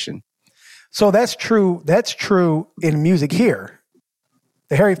permission. So that's true. That's true in music here.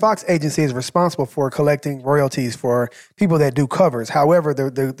 The Harry Fox Agency is responsible for collecting royalties for people that do covers. However,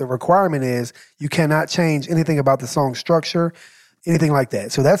 the requirement is you cannot change anything about the song structure, anything like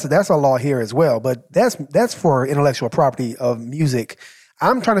that. So that's a law here as well. But that's for intellectual property of music.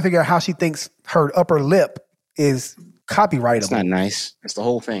 I'm trying to figure out how she thinks her upper lip is copyrightable. It's not nice. It's the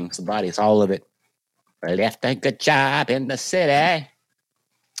whole thing. It's the body. It's all of it. I left a good job in the city.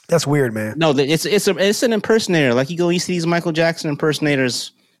 That's weird, man. No, it's an impersonator. Like you see these Michael Jackson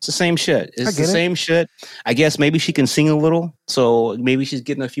impersonators. It's the same shit. It's the same shit. I guess maybe she can sing a little, so maybe she's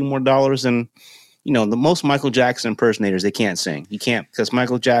getting a few more dollars. And the most Michael Jackson impersonators, they can't sing. You can't, because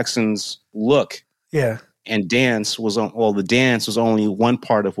Michael Jackson's look, and dance the dance was only one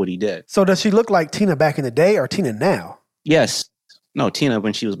part of what he did. So does she look like Tina back in the day or Tina now? Yes. No, Tina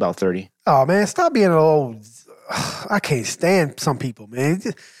when she was about 30. Oh man, stop being an old. I can't stand some people, man.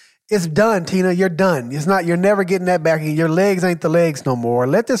 It's done, Tina. You're done. It's not. You're never getting that back. Your legs ain't the legs no more.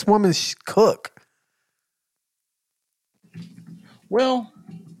 Let this woman cook. Well,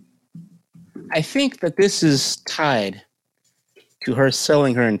 I think that this is tied to her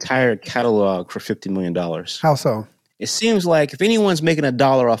selling her entire catalog for $50 million. How so? It seems like if anyone's making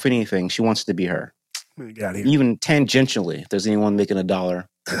 $1 off anything, she wants it to be her. Get out of here. Even tangentially, if there's anyone making $1.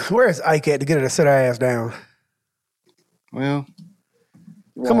 Where's Ike at to get her to sit her ass down? Well,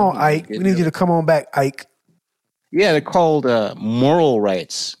 come on, Ike. We need you to come on back, Ike. Yeah, they're called moral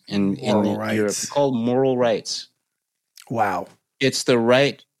rights in Europe. They're called moral rights. Wow. It's the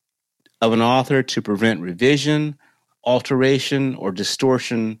right of an author to prevent revision, alteration, or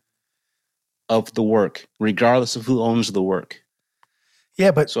distortion of the work, regardless of who owns the work.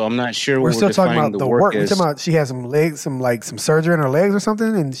 Yeah, but so I'm not sure. We're still talking about the work. We're talking about she has some legs, some surgery in her legs or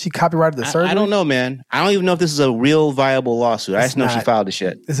something, and she copyrighted the surgery. I don't know, man. I don't even know if this is a real viable lawsuit. I just know she filed the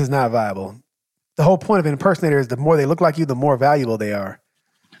shit. This is not viable. The whole point of an impersonator is the more they look like you, the more valuable they are.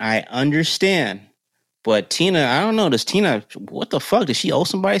 I understand, but Tina, I don't know. What the fuck? Does she owe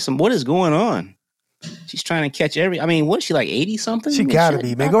somebody what is going on? She's trying to catch what is she, like 80 something? She gotta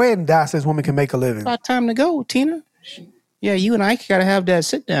be, man. Go ahead and die so this woman can make a living. About time to go, Tina. Yeah, you and I gotta have that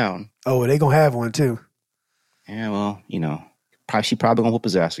sit down. Oh, they gonna have one too. Yeah, well, she probably gonna whoop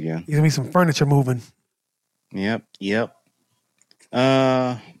his ass again. There's gonna be some furniture moving. Yep.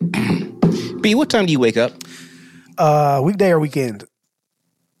 B, what time do you wake up? Weekday or weekend?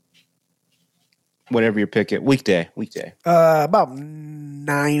 Whatever your pick it. Weekday. About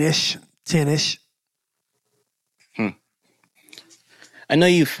 9-ish, 10-ish. I know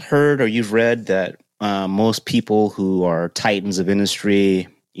you've heard or you've read that most people who are titans of industry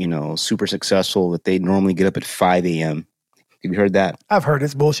super successful, that they normally get up at 5 a.m. Have you heard that? I've heard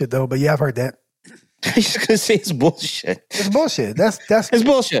it's bullshit though, but yeah, I've heard that. I'm just gonna say it's bullshit. It's bullshit. That's it's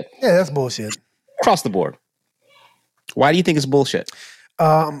bullshit. Yeah, that's bullshit. Across the board. Why do you think it's bullshit?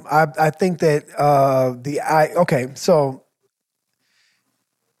 I think that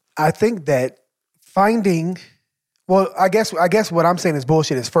I think that finding, well, I guess what I'm saying is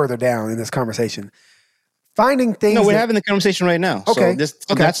bullshit is further down in this conversation. Finding things. No, we're having the conversation right now. Okay.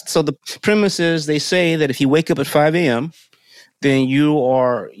 So the premise is they say that if you wake up at 5 a.m., then you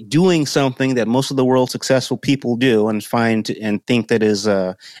are doing something that most of the world's successful people do and think that is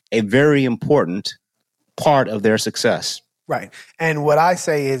a very important part of their success. Right. And what I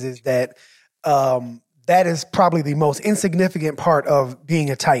say is that that is probably the most insignificant part of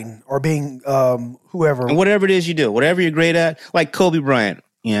being a Titan or being whoever. And whatever it is you do, whatever you're great at, like Kobe Bryant,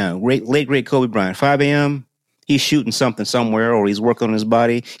 late great Kobe Bryant, 5 a.m., he's shooting something somewhere or he's working on his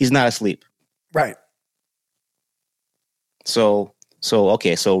body. He's not asleep. Right. So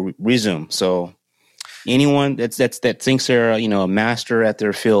resume. So anyone that thinks they're a master at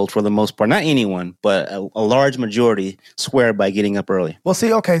their field, for the most part, not anyone, but a large majority swear by getting up early. Well,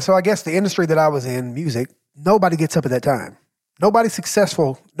 see, okay, so I guess the industry that I was in, music, nobody gets up at that time. Nobody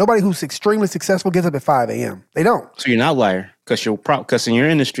who's extremely successful gets up at 5 a.m. They don't. So you're not a liar because in your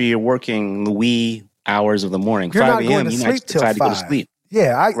industry you're working the wee hours of the morning. You're 5 not going to sleep till 5. To go to sleep.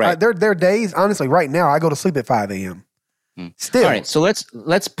 Yeah, there are days. Honestly, right now I go to sleep at 5 a.m. Still, all right. So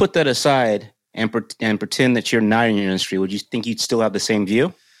let's put that aside and pretend that you're not in your industry. Would you think you'd still have the same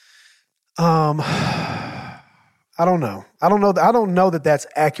view? I don't know. I don't know that that's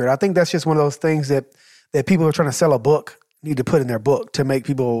accurate. I think that's just one of those things that people who are trying to sell a book need to put in their book to make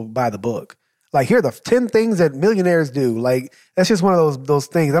people buy the book. Like, here are the 10 things that millionaires do. Like, that's just one of those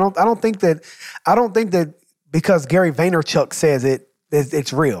things. I don't think that because Gary Vaynerchuk says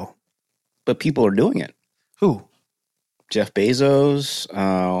it's real. But people are doing it. Who? Jeff Bezos,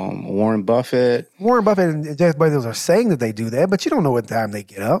 Warren Buffett. Warren Buffett and Jeff Bezos are saying that they do that, but you don't know what time they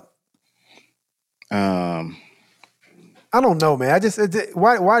get up. I don't know, man.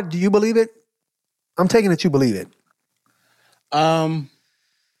 Why do you believe it? I'm taking it you believe it.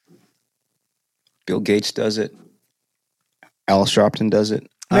 Bill Gates does it. Al Sharpton does it.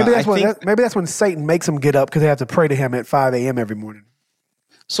 Maybe that's when Satan makes them get up because they have to pray to him at 5 a.m. every morning.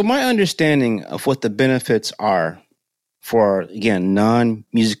 So my understanding of what the benefits are for, again,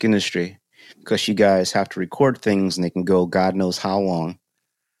 non-music industry, because you guys have to record things and they can go God knows how long.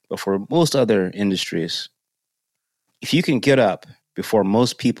 But for most other industries, if you can get up before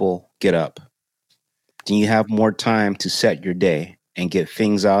most people get up, then you have more time to set your day and get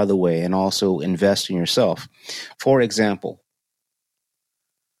things out of the way and also invest in yourself. For example,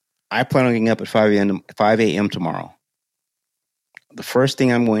 I plan on getting up at 5 a.m. tomorrow. The first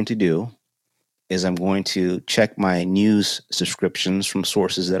thing I'm going to do is I'm going to check my news subscriptions from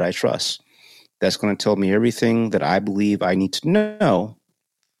sources that I trust. That's going to tell me everything that I believe I need to know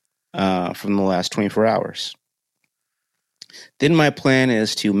from the last 24 hours. Then my plan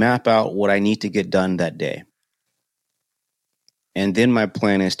is to map out what I need to get done that day. And then my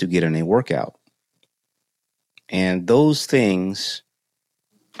plan is to get in a workout. And those things,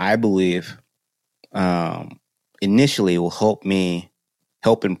 I believe, initially will help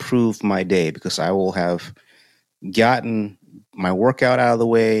improve my day because I will have gotten my workout out of the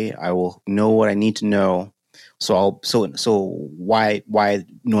way. I will know what I need to know. So why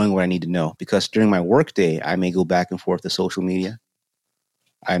knowing what I need to know? Because during my work day, I may go back and forth to social media.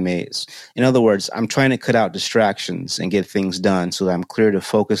 In other words, I'm trying to cut out distractions and get things done so that I'm clear to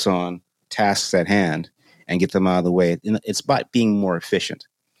focus on tasks at hand and get them out of the way. It's about being more efficient.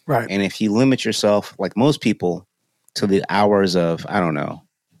 Right. And if you limit yourself, like most people, to the hours of,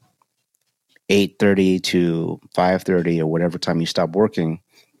 8:30 to 5:30 or whatever time you stop working,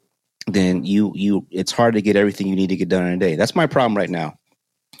 then it's hard to get everything you need to get done in a day. That's my problem right now.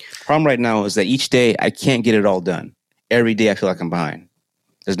 Problem right now is that each day I can't get it all done. Every day I feel like I'm behind.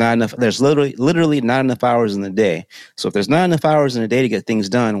 There's not enough. There's literally not enough hours in the day. So if there's not enough hours in a day to get things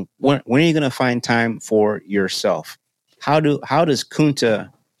done, when are you going to find time for yourself? How does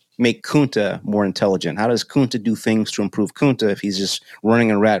Kunta make Kunta more intelligent? How does Kunta do things to improve Kunta if he's just running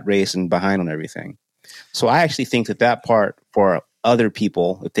a rat race and behind on everything? So I actually think that part for other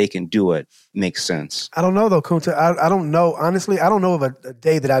people, if they can do it, makes sense. I don't know though, Kunta. I don't know. Honestly, I don't know of a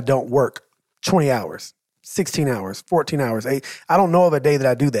day that I don't work 20 hours, 16 hours, 14 hours, 8. I don't know of a day that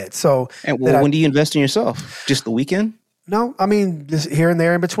I do that. So when do you invest in yourself? Just the weekend? No, I mean, just here and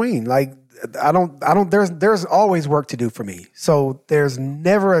there in between. Like, there's always work to do for me. So there's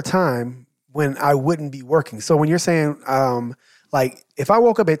never a time when I wouldn't be working. So when you're saying, Like if I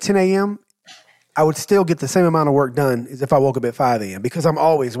woke up at 10 a.m., I would still get the same amount of work done as if I woke up at 5 a.m. because I'm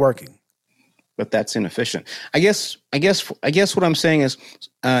always working. But that's inefficient. I guess what I'm saying is,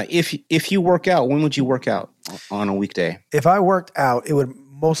 if you work out, when would you work out on a weekday? If I worked out, it would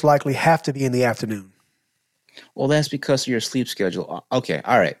most likely have to be in the afternoon. Well, that's because of your sleep schedule. Okay,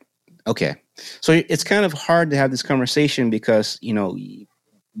 all right, okay. So it's kind of hard to have this conversation because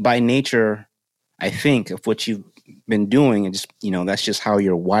by nature, I think of what you've been doing, and just that's just how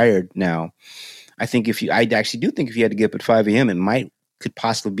you're wired now. I actually do think if you had to get up at 5 a.m., could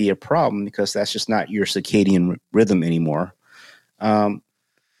possibly be a problem because that's just not your circadian rhythm anymore. I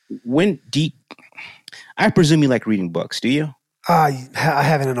presume you like reading books, do you? I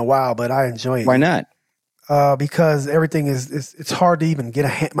haven't in a while, but I enjoy it. Why not? Because everything it's hard to even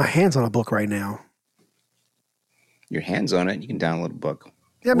get my hands on a book right now. Your hands on it, you can download a book.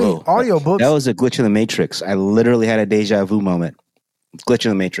 Yeah, I mean, audiobooks. That was a glitch in the Matrix. I literally had a deja vu moment. Glitch in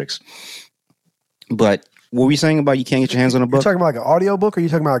the Matrix. But what were you saying about you can't get your hands on a book? You're talking about like an audiobook, or are you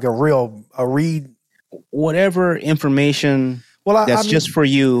talking about like a read? Whatever information that's just for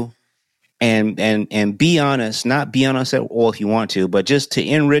you, and be honest. Not be honest at all if you want to, but just to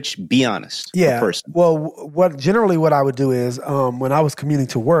enrich, be honest. Yeah. Person. Well, what I would do is when I was commuting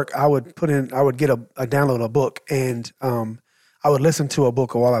to work, I would download a book, and I would listen to a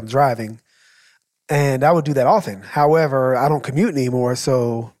book while I'm driving, and I would do that often. However, I don't commute anymore,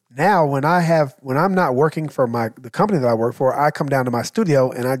 so now when I'm not working for the company that I work for, I come down to my studio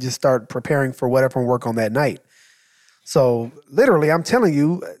and I just start preparing for whatever work on that night. So literally, I'm telling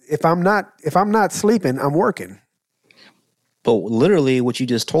you, if I'm not sleeping, I'm working. But literally, what you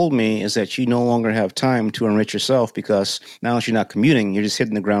just told me is that you no longer have time to enrich yourself because now that you're not commuting, you're just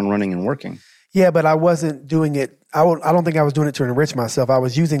hitting the ground running and working. Yeah, but I wasn't doing it. I don't think I was doing it to enrich myself. I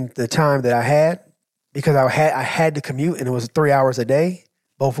was using the time that I had because I had to commute, and it was 3 hours a day,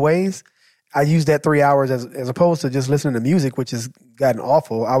 both ways. I used that 3 hours as opposed to just listening to music, which has gotten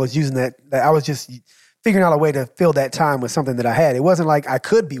awful. I was using that. I was just figuring out a way to fill that time with something that I had. It wasn't like I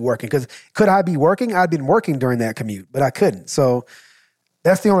could be working, because could I be working? I'd been working during that commute, but I couldn't. So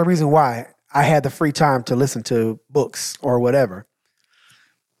that's the only reason why I had the free time to listen to books or whatever.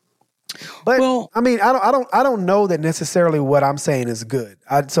 But I mean, I don't know that necessarily what I'm saying is good.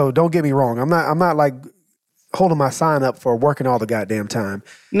 So don't get me wrong. I'm not like holding my sign up for working all the goddamn time.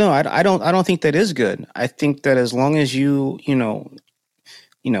 No, I don't think that is good. I think that as long as you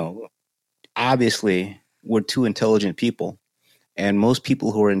obviously we're two intelligent people, and most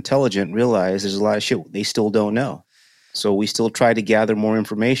people who are intelligent realize there's a lot of shit they still don't know. So we still try to gather more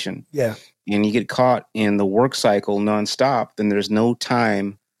information. Yeah. And you get caught in the work cycle nonstop, then there's no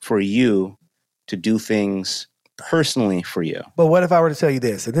time for you to do things personally for you. But what if I were to tell you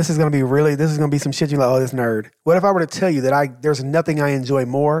this, and this is going to be some shit you're like, oh, this nerd. What if I were to tell you that there's nothing I enjoy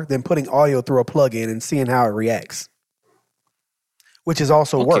more than putting audio through a plugin and seeing how it reacts, which is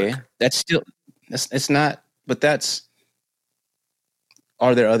also work. It's not, but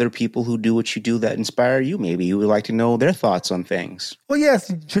are there other people who do what you do that inspire you? Maybe you would like to know their thoughts on things. Well,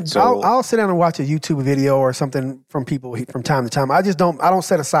 yes, I'll sit down and watch a YouTube video or something from people from time to time. I don't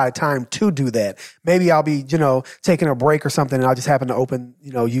set aside time to do that. Maybe I'll be, taking a break or something, and I'll just happen to open,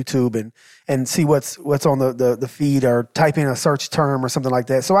 YouTube and see what's on the feed, or type in a search term or something like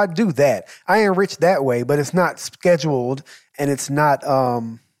that. So I do that. I enrich that way, but it's not scheduled, and it's not,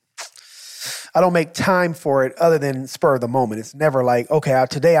 I don't make time for it other than spur of the moment. It's never like, okay,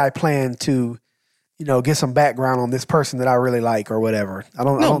 today I plan to, get some background on this person that I really like or whatever.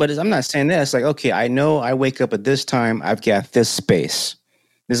 But I'm not saying that. It's like, okay, I know I wake up at this time. I've got this space.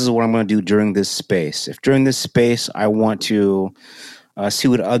 This is what I'm going to do during this space. If during this space I want to see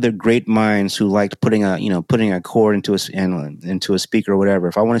what other great minds who liked putting a chord into a speaker or whatever.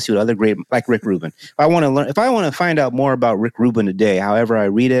 If I want to see what other like Rick Rubin. If I want to find out more about Rick Rubin today, however I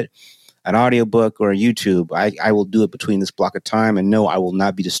read it, an audiobook or a YouTube, I will do it between this block of time, and no, I will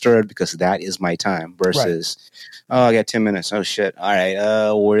not be disturbed because that is my time versus, right. Oh, I got 10 minutes. Oh shit. All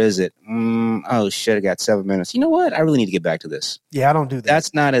right. Where is it? Oh shit. I got 7 minutes. You know what? I really need to get back to this. Yeah. I don't do that.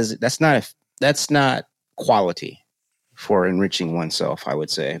 That's not quality for enriching oneself, I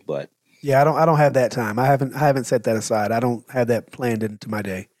would say, but yeah, I don't have that time. I haven't set that aside. I don't have that planned into my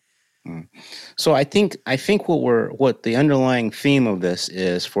day. So I think what the underlying theme of this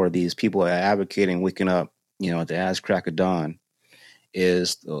is for these people advocating waking up, at the ass crack of dawn,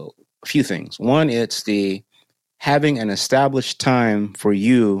 is a few things. One, it's the having an established time for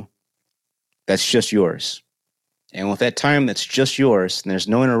you that's just yours. And with that time that's just yours, and there's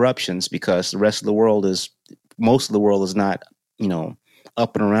no interruptions because the rest of the world most of the world is not,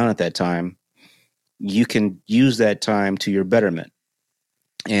 up and around at that time. you can use that time to your betterment.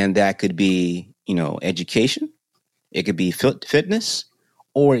 And that could be, education. It could be fitness,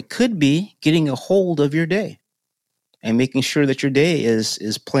 or it could be getting a hold of your day and making sure that your day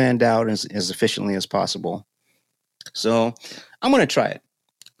is planned out as efficiently as possible. So I'm going to try it.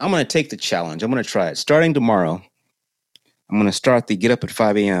 I'm going to take the challenge. I'm going to try it. Starting tomorrow, I'm going to start the get up at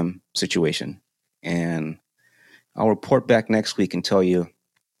 5 a.m. situation. And I'll report back next week and tell you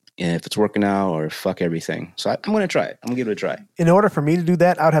if it's working out or fuck everything. So I'm going to try it. I'm going to give it a try. In order for me to do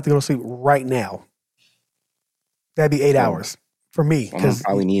that, I would have to go to sleep right now. That'd be 8 hours for me. Because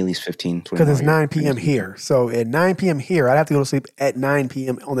probably need at least 15, 20 because it's 9 p.m. here. So at 9 p.m. here, I'd have to go to sleep at 9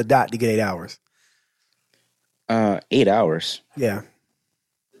 p.m. on the dot to get 8 hours. 8 hours? Yeah.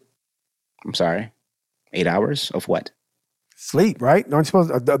 I'm sorry. 8 hours of what? Sleep, right? Aren't you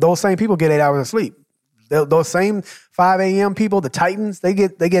supposed? Those same people get 8 hours of sleep. Those same 5 a.m. people, the Titans, they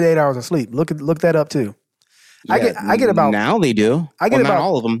get 8 hours of sleep. Look that up too. Yeah, I get about now they do. Not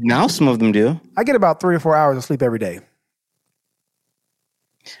all of them. Now some of them do. I get about 3 or 4 hours of sleep every day.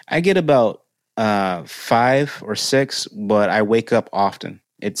 I get about 5 or 6, but I wake up often.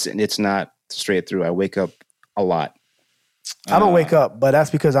 It's not straight through. I wake up a lot. I don't wake up, but that's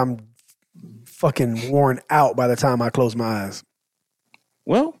because I'm fucking worn out by the time I close my eyes.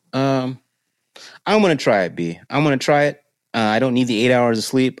 Well, I'm going to try it, B. I'm going to try it. I don't need the 8 hours of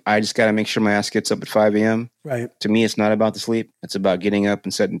sleep. I just got to make sure my ass gets up at 5 a.m. Right. To me, it's not about the sleep. It's about getting up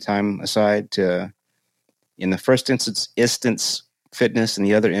and setting time aside to, in the first instance, fitness, and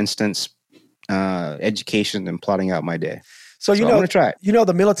the other instance, education and plotting out my day. So I'm going to try it.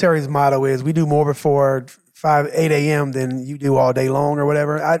 The military's motto is we do more before 8 a.m. than you do all day long or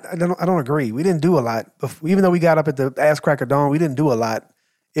whatever. I don't agree. We didn't do a lot. Even though we got up at the ass crack of dawn, we didn't do a lot.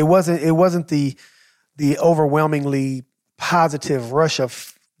 It wasn't the overwhelmingly positive rush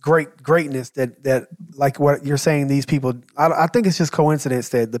of greatness that like what you're saying. These people, I think it's just coincidence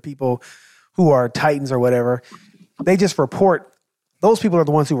that the people who are Titans or whatever, they just report. Those people are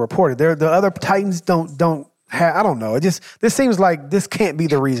the ones who reported. The other Titans don't have. I don't know. This seems like this can't be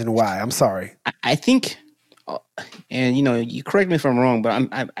the reason why. I'm sorry. I think, and you correct me if I'm wrong, but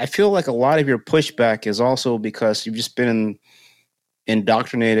I feel like a lot of your pushback is also because you've just been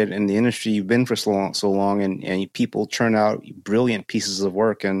indoctrinated in the industry you've been for so long, and people churn out brilliant pieces of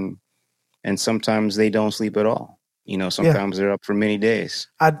work, and sometimes they don't sleep at all. Sometimes they're up for many days.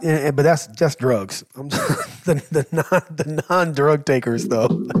 But that's just drugs. the non-drug takers, though.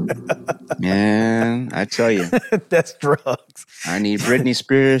 Man, I tell you, that's drugs. I need Britney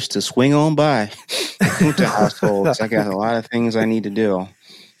Spears to swing on by the Kunta household. I got a lot of things I need to do,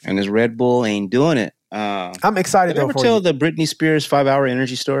 and this Red Bull ain't doing it. I'm excited. Did you ever tell the Britney Spears 5-hour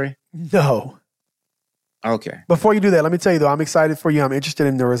energy story? No. Okay. Before you do that, let me tell you though, I'm excited for you. I'm interested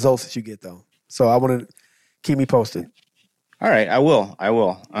in the results that you get though, so I want to keep me posted. All right, I will.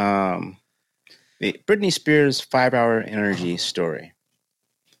 The Britney Spears 5-hour energy story.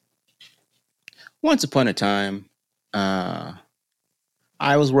 Once upon a time, I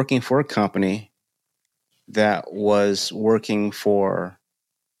was working for a company that was working for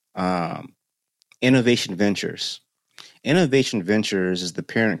Innovation Ventures. Innovation Ventures is the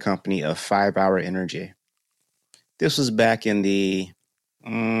parent company of 5-hour energy. This was back in the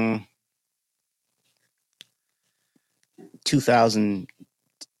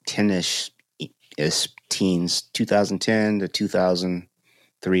 2010-ish teens, 2010 to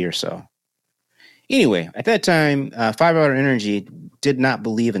 2003 or so. Anyway, at that time, 5-hour energy did not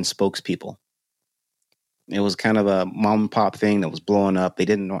believe in spokespeople. It was kind of a mom and pop thing that was blowing up. They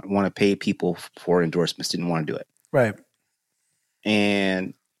didn't want to pay people for endorsements, didn't want to do it. Right.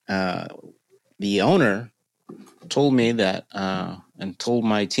 And the owner told me that, and told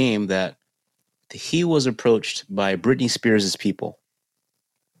my team that he was approached by Britney Spears' people,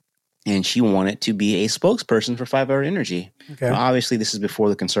 and she wanted to be a spokesperson for 5-hour energy. Okay. Now, obviously, this is before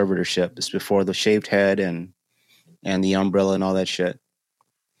the conservatorship. This is before the shaved head and the umbrella and all that shit.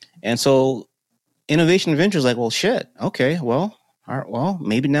 And so Innovation Ventures like, well, shit. Okay, well, all right, well,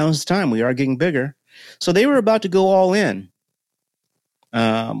 maybe now's the time. We are getting bigger. So they were about to go all in.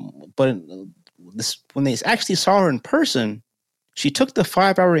 But when they actually saw her in person, she took the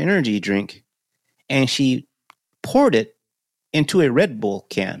 5-hour energy drink and she poured it into a Red Bull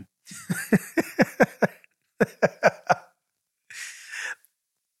can.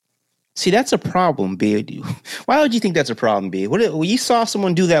 See, that's a problem, B. Why would you think that's a problem, B? When you saw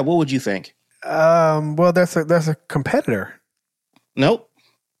someone do that, what would you think? Well, that's a competitor. Nope.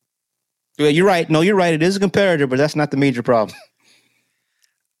 You're right. No, you're right. It is a competitor, but that's not the major problem.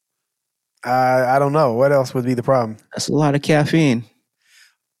 I don't know. What else would be the problem? That's a lot of caffeine.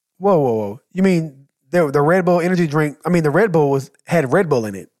 Whoa. You mean The Red Bull energy drink. I mean, the Red Bull had Red Bull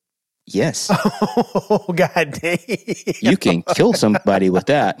in it. Yes. Oh, God dang. You can kill somebody with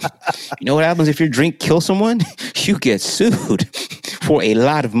that. You know what happens if your drink kills someone? You get sued for a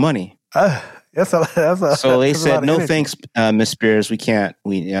lot of money. So they said, no thanks, Miss Spears. We can't.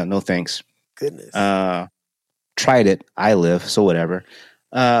 No thanks. Goodness. Tried it. I live, so whatever.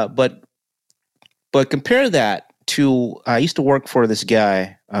 But compare that to, I used to work for this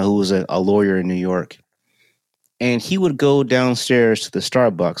guy who was a lawyer in New York. And he would go downstairs to the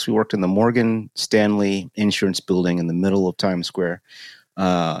Starbucks. We worked in the Morgan Stanley Insurance Building in the middle of Times Square.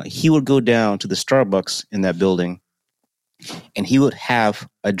 He would go down to the Starbucks in that building, and he would have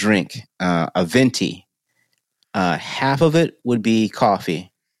a drink, a venti. Half of it would be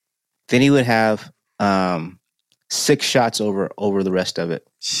coffee. Then he would have 6 shots over the rest of it.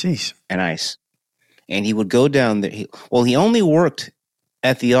 Sheesh. And ice. And he would go down there. He only worked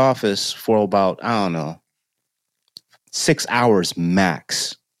at the office for about, I don't know, 6 hours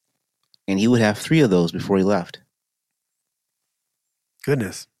max. And he would have 3 of those before he left.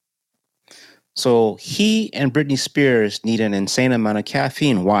 Goodness. So he and Britney Spears need an insane amount of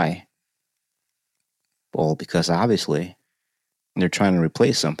caffeine. Why? Well, because obviously they're trying to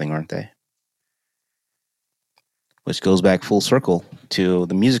replace something, aren't they? Which goes back full circle to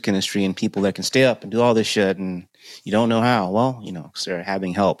the music industry and people that can stay up and do all this shit and you don't know how. Well, because they're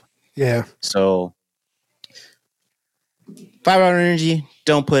having help. Yeah. So 5-hour energy,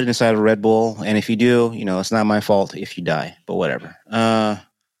 don't put it inside a Red Bull. And if you do, it's not my fault if you die, but whatever.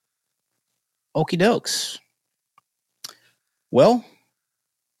 Okie dokes. Well,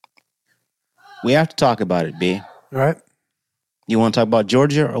 we have to talk about it, B. All right. You want to talk about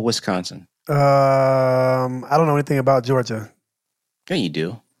Georgia or Wisconsin? I don't know anything about Georgia. Yeah, you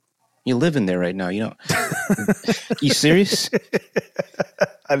do. You live in there right now. You serious?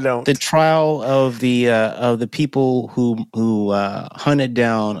 I don't. The trial of the people who hunted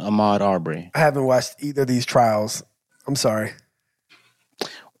down Ahmaud Arbery. I haven't watched either of these trials. I'm sorry.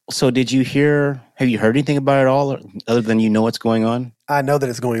 So have you heard anything about it all other than what's going on? I know that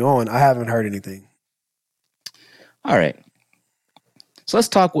it's going on. I haven't heard anything. All right. So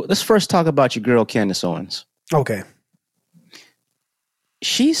let's first talk about your girl, Candace Owens. Okay.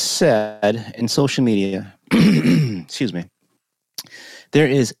 She said in social media, excuse me, there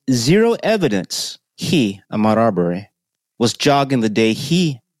is zero evidence Ahmaud Arbery, was jogging the day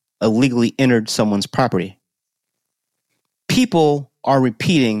he illegally entered someone's property. People are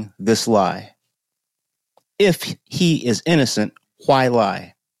repeating this lie. If he is innocent, why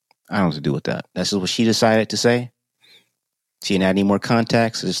lie? I don't know what to do with that. That's just what she decided to say. She didn't add any more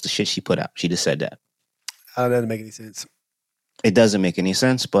context. It's just the shit she put out. She just said that. That doesn't make any sense. It doesn't make any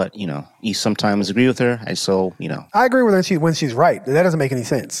sense, but, you sometimes agree with her. And so, I agree with her when she's right. That doesn't make any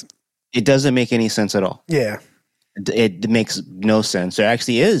sense. It doesn't make any sense at all. Yeah. It makes no sense. There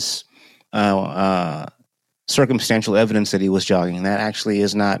actually is circumstantial evidence that he was jogging. And that actually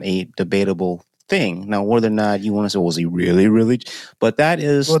is not a debatable thing. Now, whether or not you want to say, was he really, really? But that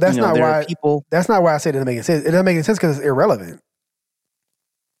is, well, that's not why people. That's not why I say it doesn't make any sense. It doesn't make any sense because it's irrelevant.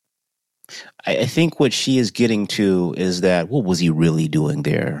 I think what she is getting to is that, what was he really doing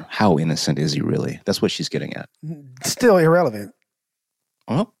there? How innocent is he really? That's what she's getting at. Still irrelevant.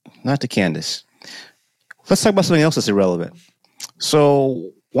 Well, not to Candace. Let's talk about something else that's irrelevant.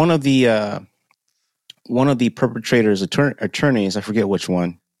 So one of the perpetrators' attorneys, I forget which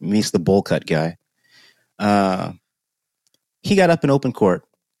one, maybe it's the bowl cut guy. He got up in open court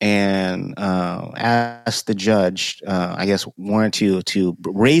and asked the judge, I guess, wanted to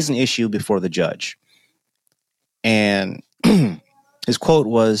raise an issue before the judge. And his quote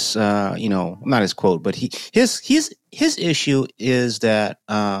was, not his quote, but his issue is that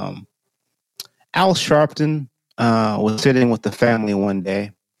Al Sharpton was sitting with the family one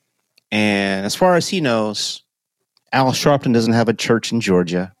day, and as far as he knows, Al Sharpton doesn't have a church in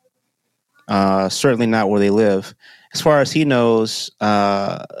Georgia, certainly not where they live. As far as he knows,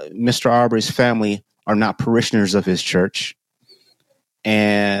 Mr. Arbery's family are not parishioners of his church.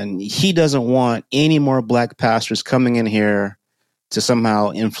 And he doesn't want any more black pastors coming in here to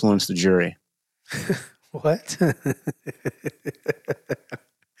somehow influence the jury. What?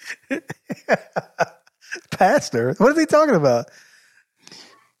 Pastor? What is he talking about?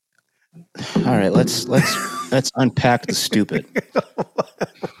 All right, let's unpack the stupid.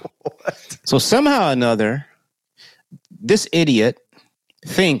 So somehow or another, this idiot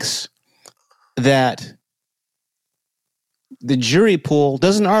thinks that the jury pool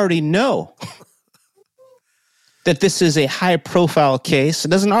doesn't already know that this is a high-profile case. It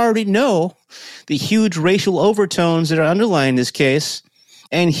doesn't already know the huge racial overtones that are underlying this case,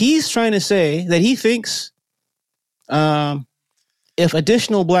 And he's trying to say that he thinks if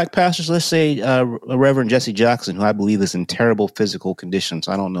additional black pastors, let's say Reverend Jesse Jackson, who I believe is in terrible physical conditions,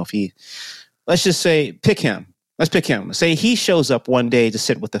 I don't know if let's just say, pick him. Let's pick him. Say he shows up one day to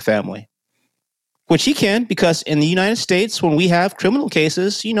sit with the family, which he can, because in the United States, when we have criminal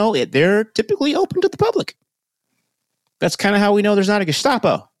cases, they're typically open to the public. That's kind of how we know there's not a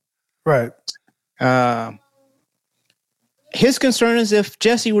Gestapo. Right. His concern is if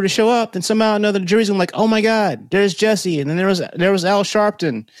Jesse were to show up, then somehow another jury's going to be like, oh my God, there's Jesse. And then there was Al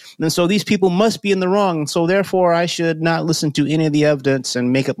Sharpton. And so these people must be in the wrong. So therefore I should not listen to any of the evidence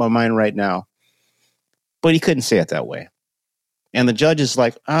and make up my mind right now. But he couldn't say it that way. And the judge is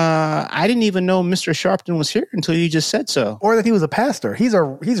like, I didn't even know Mr. Sharpton was here until you just said so. Or that he was a pastor. He's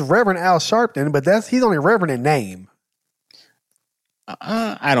Reverend Al Sharpton, but he's only Reverend in name.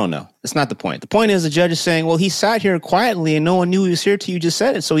 I don't know. It's not the point. The point is the judge is saying, well, he sat here quietly and no one knew he was here till you just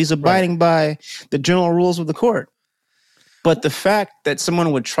said it. So he's abiding by the general rules of the court. But the fact that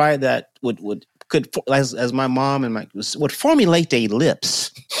someone would try that could, as my mom and would formulate their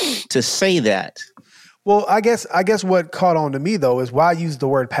lips to say that. Well, I guess what caught on to me though is why use the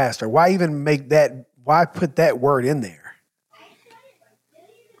word pastor? Why even why put that word in there?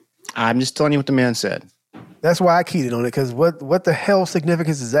 I'm just telling you what the man said. That's why I keyed it on it, because what the hell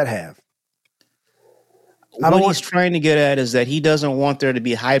significance does that have? What he's trying to get at is that he doesn't want there to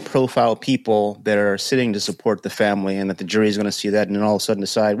be high-profile people that are sitting to support the family, and that the jury is going to see that and then all of a sudden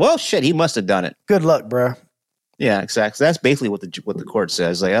decide, well, shit, he must have done it. Good luck, bro. Yeah, exactly. That's basically what the court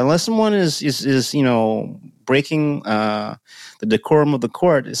says. Like, unless someone is breaking the decorum of the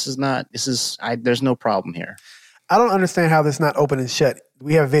court, there's no problem here. I don't understand how this is not open and shut.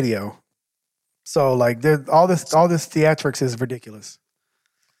 We have video. So, like, all this theatrics is ridiculous.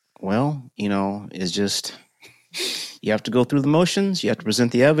 Well, it's just you have to go through the motions. You have to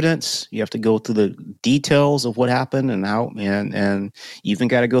present the evidence. You have to go through the details of what happened and how, and you even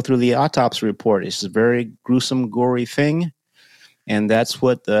got to go through the autopsy report. It's a very gruesome, gory thing, and that's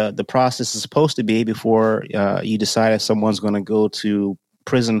what the process is supposed to be before you decide if someone's going to go to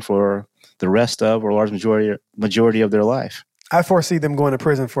prison for the rest of or a large majority of their life. I foresee them going to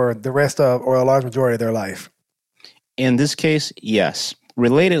prison for the rest of or a large majority of their life. In this case, yes.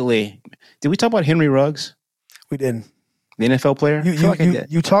 Relatedly, did we talk about Henry Ruggs? We didn't. The NFL player?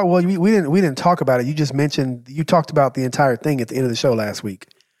 You talked. Well, we didn't talk about it. You just mentioned you talked about the entire thing at the end of the show last week.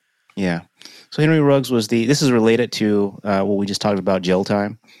 Yeah. So Henry Ruggs this is related to what we just talked about, jail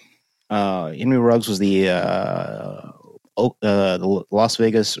time. Henry Ruggs was the Las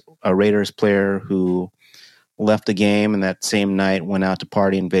Vegas Raiders player who left the game and that same night went out to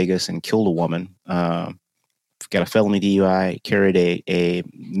party in Vegas and killed a woman. Got a felony DUI, carried a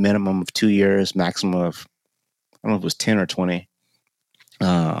minimum of 2 years, maximum of, I don't know if it was 10 or 20.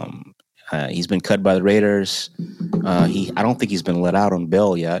 He's been cut by the Raiders. I don't think he's been let out on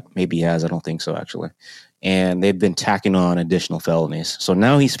bail yet. Maybe he has. I don't think so, actually. And they've been tacking on additional felonies. So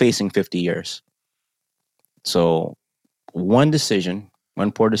now he's facing 50 years. So one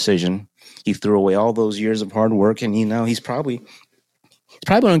poor decision, he threw away all those years of hard work, and he's probably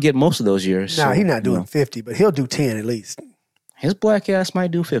going to get most of those years. No, he's not doing 50, but he'll do 10 at least. His black ass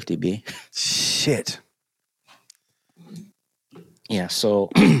might do 50, B. Shit. Yeah, so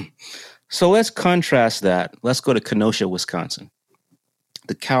let's contrast that. Let's go to Kenosha, Wisconsin.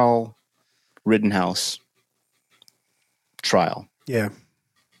 The Kyle Rittenhouse trial. Yeah.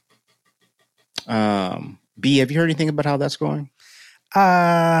 B, have you heard anything about how that's going?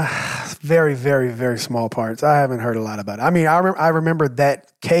 Very, very, very small parts. I haven't heard a lot about it. I mean, I remember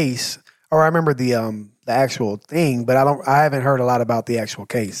that case, or I remember the actual thing, but I haven't heard a lot about the actual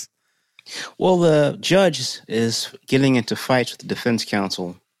case. Well, the judge is getting into fights with the defense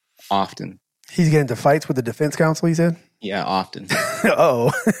counsel often. He's getting into fights with the defense counsel, he said? Yeah, often.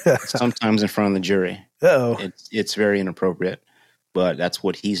 Uh-oh. Sometimes in front of the jury. Uh-oh. It's very inappropriate, but that's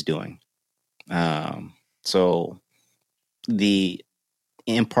what he's doing. So the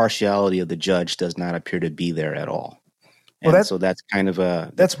impartiality of the judge does not appear to be there at all. And so that's kind of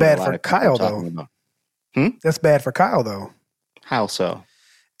that's bad for Kyle, though. That's bad for Kyle, though. How so?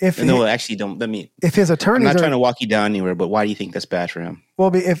 If his attorneys, I'm not trying to walk you down anywhere, but why do you think that's bad for him?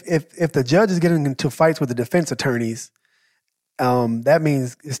 Well, if the judge is getting into fights with the defense attorneys, that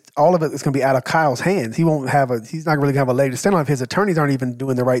means all of it is going to be out of Kyle's hands. He's not really going to have a leg to stand on if his attorneys aren't even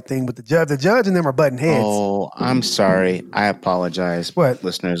doing the right thing with the judge. The judge and them are butting heads. Oh, I'm sorry. I apologize, what?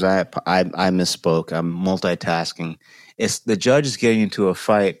 Listeners. I misspoke. I'm multitasking. It's the judge is getting into a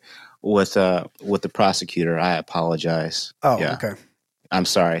fight with the prosecutor. I apologize. Oh, yeah. Okay. I'm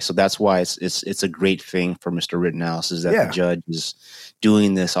sorry. So that's why it's a great thing for Mr. Rittenhouse is that the judge is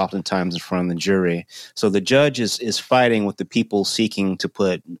doing this oftentimes in front of the jury. So the judge is fighting with the people seeking to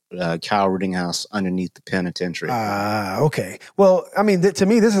put Kyle Rittenhouse underneath the penitentiary. Okay. Well, I mean, to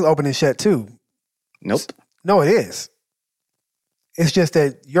me, this is open and shut too. Nope. No, it is. It's just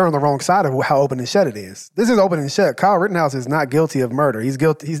that you're on the wrong side of how open and shut it is. This is open and shut. Kyle Rittenhouse is not guilty of murder. He's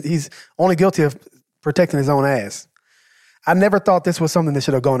guilty. He's only guilty of protecting his own ass. I never thought this was something that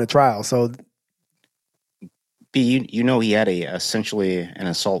should have gone to trial. So, B, you know, he had essentially an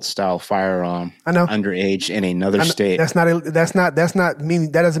assault style firearm. I know. Underage in another state. That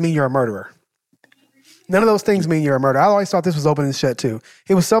doesn't mean you're a murderer. None of those things mean you're a murderer. I always thought this was open and shut too.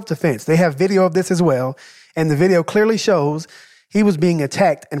 It was self-defense. They have video of this as well, and the video clearly shows he was being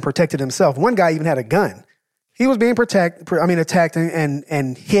attacked and protected himself. One guy even had a gun. He was being attacked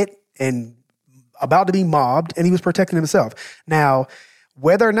and hit and about to be mobbed, and he was protecting himself. Now,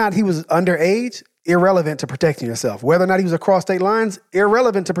 whether or not he was underage, irrelevant to protecting yourself. Whether or not he was across state lines,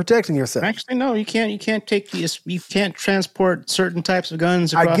 irrelevant to protecting yourself. Actually, no, you can't you can't transport certain types of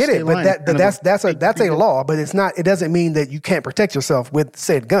guns across I get it, state but lines. that's a law, but it doesn't mean that you can't protect yourself with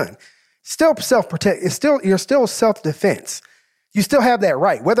said gun. Still self-protect. You're still self-defense. You still have that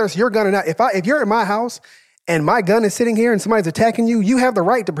right, whether it's your gun or not. If you're in my house and my gun is sitting here and somebody's attacking you, you have the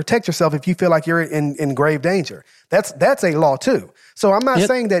right to protect yourself if you feel like you're in grave danger. That's a law too. So I'm not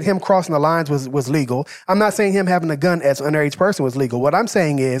saying that him crossing the lines was legal. I'm not saying him having a gun as an underage person was legal. What I'm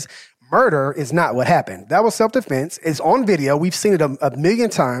saying is murder is not what happened. That was self-defense. It's on video. We've seen it a million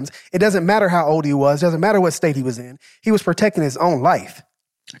times. It doesn't matter how old he was. It doesn't matter what state he was in. He was protecting his own life.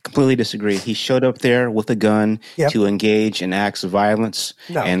 I completely disagree. He showed up there with a gun to engage in acts of violence,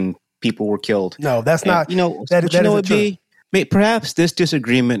 and people were killed. No, that's not. Perhaps this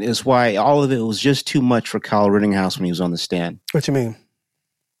disagreement is why all of it was just too much for Kyle Rittenhouse when he was on the stand. What you mean?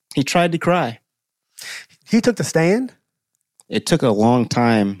 He tried to cry. He took the stand? It took a long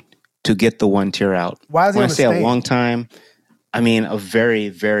time to get the one tear out. Why is he on the stand? When I say a long time, I mean a very,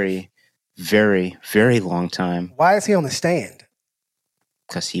 very, very, very long time. Why is he on the stand?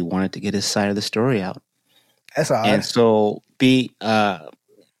 Because he wanted to get his side of the story out. That's odd. And so,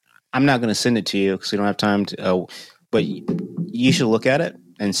 I'm not going to send it to you because we don't have time to. But you should look at it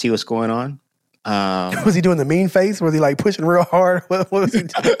and see what's going on. Was he doing the mean face? Was he like pushing real hard? What was he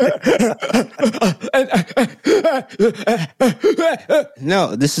doing?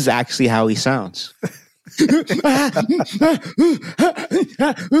 No, this is actually how he sounds.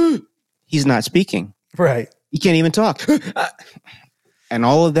 He's not speaking. Right. He can't even talk. And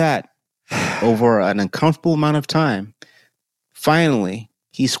all of that over an uncomfortable amount of time, finally,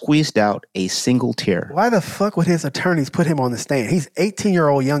 he squeezed out a single tear. Why the fuck would his attorneys put him on the stand? He's an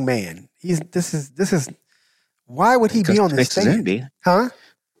 18-year-old young man. This is why would he be on the stand? Huh?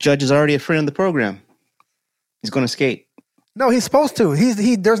 Judge is already a friend of the program. He's going to skate. No, he's supposed to.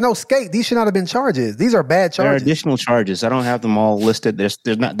 There's no skate. These should not have been charges. These are bad charges. There are additional charges. I don't have them all listed.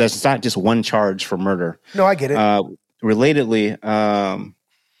 There's not just one charge for murder. No, I get it. Relatedly,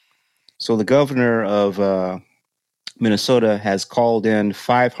 so the governor of Minnesota has called in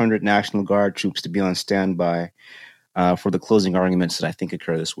 500 National Guard troops to be on standby for the closing arguments that I think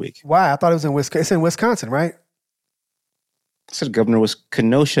occur this week. Why? I thought it was in Wisconsin. It's in Wisconsin, right? I said Governor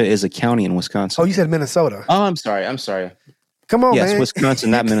Kenosha is a county in Wisconsin. Oh, you said Minnesota. Oh, I'm sorry. Come on, man. Yes, Wisconsin,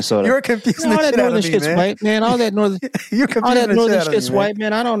 not Minnesota. You're confusing the shit out of me, man. White, man. All that northern shit's white,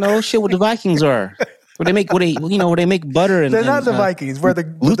 man. I don't know shit what the Vikings are. Where they make where they make butter and they're not the Vikings. Where the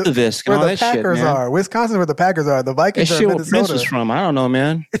Lutefisk and all that shit, man. Packers are. Wisconsin's where the Packers are. The Vikings that are shit in Minnesota. Where Prince is from. I don't know,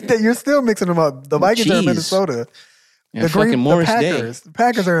 man. You're still mixing them up. The Vikings are in Minnesota. Yeah, the Packers. The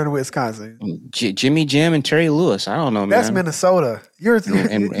Packers are in Wisconsin. Jimmy Jam and Terry Lewis. I don't know, man. That's Minnesota. You're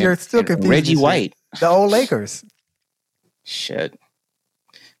still confused. Reggie White. The old Lakers. Shit.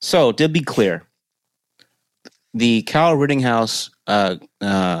 So, to be clear, the Kyle Rittenhouse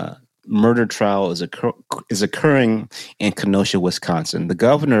murder trial is occurring in Kenosha, Wisconsin. The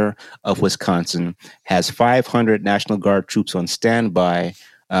governor of Wisconsin has 500 National Guard troops on standby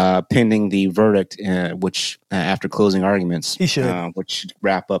pending the verdict, which after closing arguments, he should, which should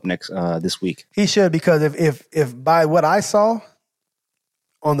wrap up this week. He should, because if by what I saw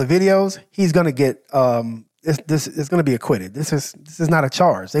on the videos, he's going to get this is going to be acquitted. This is not a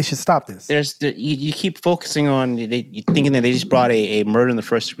charge. They should stop this. You keep focusing on you thinking that they just brought a murder in the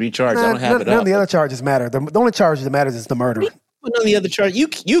first degree charge. I don't have it. None of the other charges matter. The only charge that matters is the murder. None of the other charge.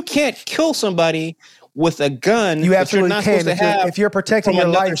 You can't kill somebody with a gun. You absolutely that can. You're not supposed to have if you're protecting your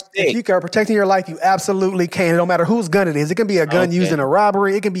life, if you are protecting your life, you absolutely can. It don't matter whose gun it is. It can be a gun used in a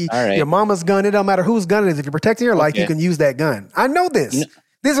robbery. It can be your mama's gun. It don't matter whose gun it is. If you're protecting your life, you can use that gun. I know this.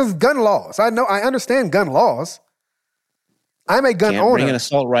 This is gun laws. I understand gun laws. I'm a gun owner. Bring an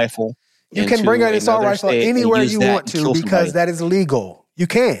assault rifle. You can bring an assault rifle anywhere you want to because that is legal. You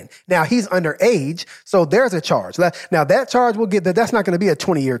can. Now, he's underage, so there's a charge. Now, that charge will get that's not going to be a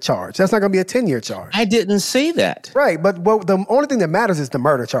 20-year charge. That's not going to be a 10-year charge. I didn't say that. Right, but the only thing that matters is the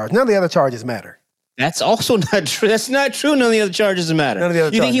murder charge. None of the other charges matter. That's also not true. That's not true. None of the other charges matter. None of the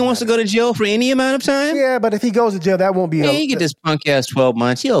other you think he wants to go to jail for any amount of time? Yeah, but if he goes to jail, that won't be... Yeah, he get this punk-ass 12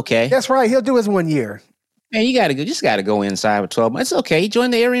 months. He okay. That's right. He'll do his 1 year. Man, you just gotta go inside with 12 months. It's okay. Join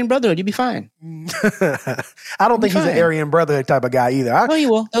the Aryan Brotherhood. You'll be fine. I don't think he's an Aryan Brotherhood type of guy either. Oh, you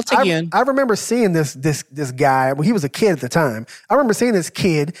will. They'll take you in. I remember seeing this guy. Well, he was a kid at the time. I remember seeing this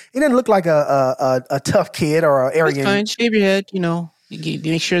kid. He didn't look like a tough kid or an Aryan. That's fine. Shave your head. You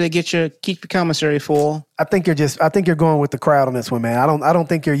make sure they keep your commissary full. I think you're going with the crowd on this one, man. I don't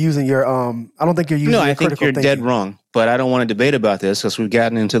think you're using your No, I think you're dead wrong. But I don't want to debate about this because we've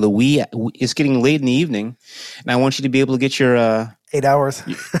gotten into it's getting late in the evening, and I want you to be able to get your 8 hours.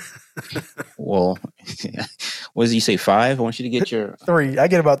 Well, what did you say? 5? I want you to get your 3. I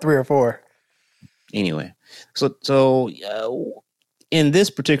get about 3 or 4. Anyway, so in this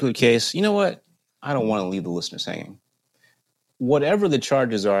particular case, you know what? I don't want to leave the listeners hanging. Whatever the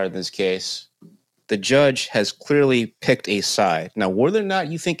charges are in this case, the judge has clearly picked a side. Now, whether or not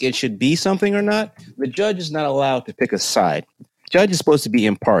you think it should be something or not, the judge is not allowed to pick a side. The judge is supposed to be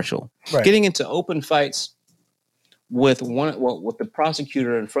impartial. Right. Getting into open fights with the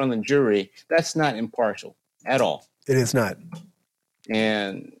prosecutor in front of the jury, that's not impartial at all. It is not.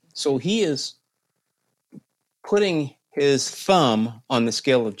 And so he is putting his thumb on the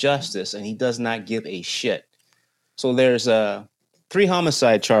scale of justice, and he does not give a shit. So there's 3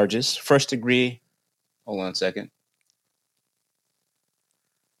 homicide charges, first degree. Hold on a second.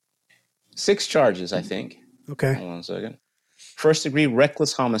 6 charges, I think. Okay. Hold on a second. First degree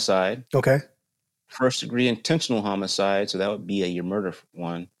reckless homicide. Okay. First degree intentional homicide. So that would be your murder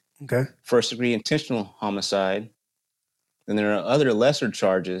one. Okay. First degree intentional homicide. Then there are other lesser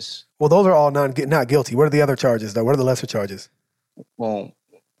charges. Well, those are all not guilty. What are the other charges, though? What are the lesser charges? Well,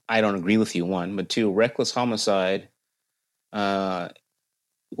 I don't agree with you, 1. But 2, reckless homicide,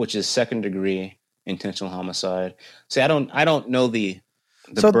 which is second degree intentional homicide. See, I don't know the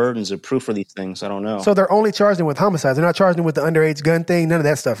burdens of proof for these things. I don't know. So they're only charged him with homicides. They're not charged him with the underage gun thing, none of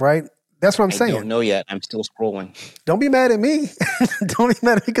that stuff, right? That's what I'm saying. I don't know yet. I'm still scrolling. Don't be mad at me. Don't be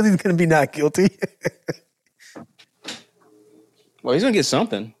mad at me because he's going to be not guilty. Well, he's going to get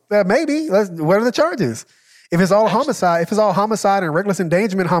something. Maybe. What are the charges? If it's all homicide and reckless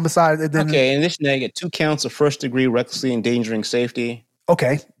endangerment homicide, then okay. In addition, they get 2 counts of first degree recklessly endangering safety.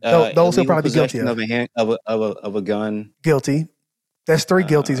 Okay, those will probably be guilty of a gun. Guilty. That's 3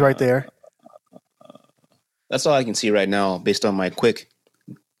 guilties right there. That's all I can see right now, based on my quick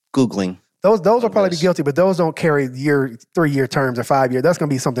Googling. Those will probably be guilty, but those don't carry 3-year terms or 5-year. That's going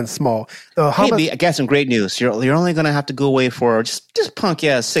to be something small. I got some great news. You're only going to have to go away for just punk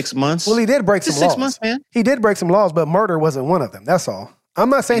ass 6 months. Well, he did break some laws. 6 months, man. He did break some laws, but murder wasn't one of them. That's all. I'm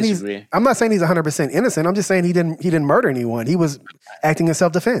not saying he's 100% innocent. I'm just saying he didn't murder anyone. He was acting in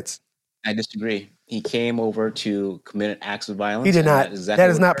self-defense. I disagree. He came over to commit acts of violence. He did not. That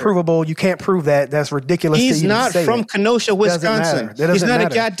is not provable. You can't prove that. That's ridiculous. He's not from Kenosha, Wisconsin. He's not a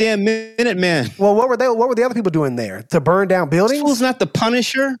goddamn Minuteman. Well, what were the other people doing there? To burn down buildings? Who's not the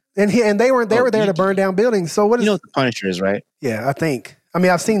Punisher? And they were there to burn down buildings. So what is? You know what the Punisher is, right? Yeah, I think. I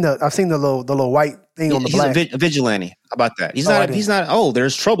mean, I've seen the little white thing on the black. He's a vigilante. How about that? He's not. Oh,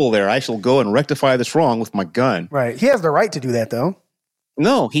 there's trouble there. I shall go and rectify this wrong with my gun. Right. He has the right to do that, though.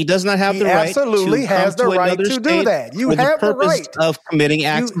 No, he does not have the right. He absolutely has the right to do that. You have the right of committing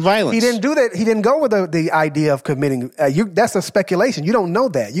acts of violence. He didn't do that. He didn't go with the idea of committing. That's a speculation. You don't know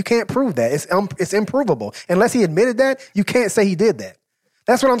that. You can't prove that. It's improvable. Unless he admitted that, you can't say he did that.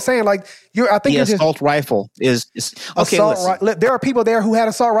 That's what I'm saying. Like I think the assault rifle is okay. There are people there who had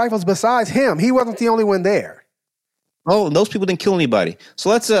assault rifles besides him. He wasn't the only one there. Oh, those people didn't kill anybody. So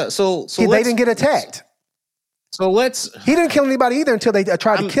let's they didn't get attacked. He didn't kill anybody either until they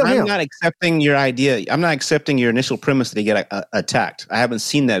tried to kill him. I'm not accepting your idea. I'm not accepting your initial premise that he get attacked. I haven't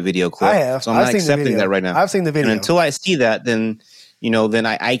seen that video clip. I have. So I'm not accepting that right now. I've seen the video. And until I see that, then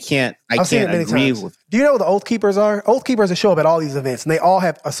I can't agree with. Do you know what the Oath Keepers are? Oath Keepers show up at all these events, and they all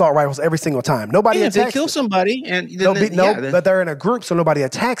have assault rifles every single time. Nobody attacks them. They kill somebody, and but they're in a group, so nobody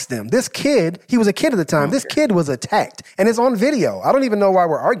attacks them. This kid, he was a kid at the time. Okay. This kid was attacked, and it's on video. I don't even know why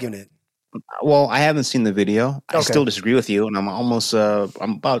we're arguing it. Well, I haven't seen the video. I Okay. still disagree with you, and I'm almost I'm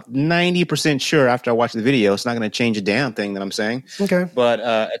about 90% sure after I watch the video, it's not going to change a damn thing that I'm saying. Okay. But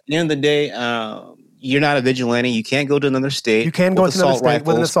at the end of the day, you're not a vigilante. You can't go to another state. You can go to another state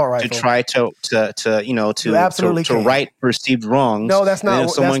with an assault rifle to try to You absolutely to can. right perceived wrongs. No, that's And then not.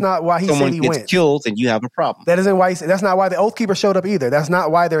 if That's not why he said someone he gets went. killed, then you have a problem. That isn't why. That's not why the Oath Keeper showed up either. That's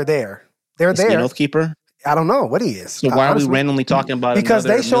not why they're there. They're Is he there. an oath keeper? I don't know what he is. So why Honestly. are we randomly talking about Because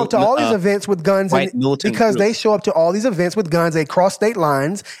another they show up to all these events with guns. white militant Because group? they show up to all these events with guns. They cross state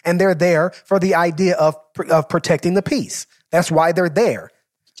lines, and they're there for the idea of protecting the peace. That's why they're there.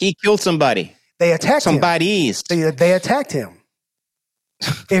 He killed somebody. They attacked him. Somebody's. They attacked him.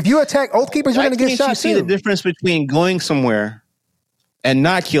 If you attack Oath Keepers, you're Why going to get can't shot you see too. the difference between going somewhere and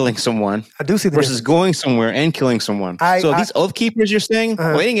not killing someone I do see the versus difference. going somewhere and killing someone? So these oath keepers you're saying,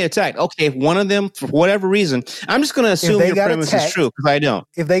 well, they didn't get attacked. Okay, if one of them, for whatever reason, I'm just going to assume they your got premise attacked- is true because I don't.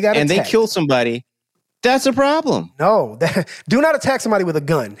 If they got and attacked, they killed somebody, that's a problem. No, do not attack somebody with a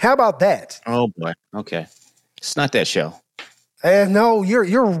gun. How about that? Oh boy. Okay, it's not that show. No,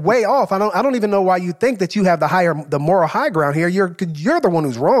 you're way off. I don't even know why you think that you have the moral high ground here. You're the one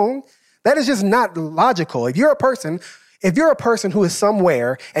who's wrong. That is just not logical. If you're a person who is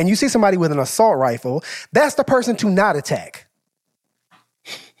somewhere and you see somebody with an assault rifle, that's the person to not attack.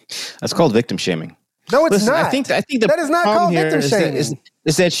 That's called victim shaming. No, it's Listen, not. I think the that is not problem called here victim is that, shaming.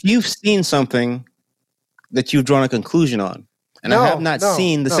 is that you've seen something that you've drawn a conclusion on, and I have not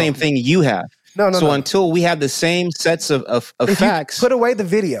seen the same thing you have. No. Until we have the same sets of If facts, you put away the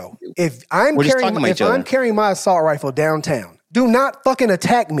video, if I'm We're just talking about each other. carrying my assault rifle downtown, do not fucking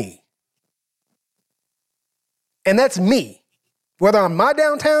attack me. And that's me. Whether I'm my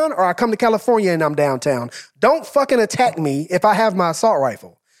downtown or I come to California and I'm downtown, don't fucking attack me if I have my assault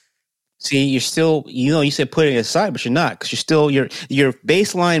rifle. see, you're still, you said putting it aside, but you're not, because you're still, your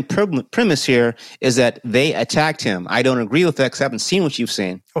baseline premise here is that they attacked him. I don't agree with that because I haven't seen what you've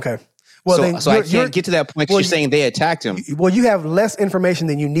seen. Okay. Well, So I can't get to that point because you're saying they attacked him. Well, you have less information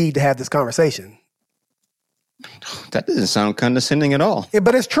than you need to have this conversation. That doesn't sound condescending at all. Yeah,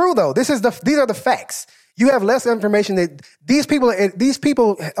 but it's true though. These are the facts. You have less information that these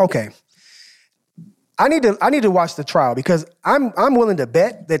people. Okay. I need to watch the trial because I'm willing to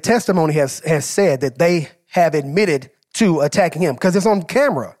bet that testimony has said that they have admitted to attacking him because it's on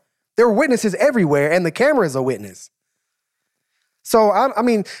camera. There are witnesses everywhere, and the camera is a witness. So I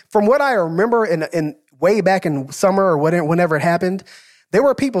mean, from what I remember in way back in summer or whenever it happened, there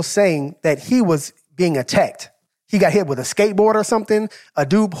were people saying that he was being attacked. He got hit with a skateboard or something. A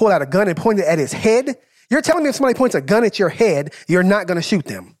dude pulled out a gun and pointed at his head. You're telling me if somebody points a gun at your head, you're not going to shoot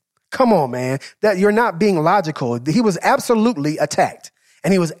them? Come on, man. That you're not being logical. He was absolutely attacked,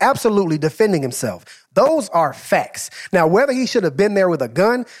 and he was absolutely defending himself. Those are facts. Now, whether he should have been there with a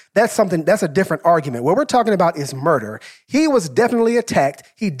gun, that's a different argument. What we're talking about is murder. He was definitely attacked.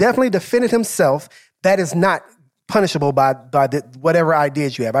 He definitely defended himself. That is not punishable by whatever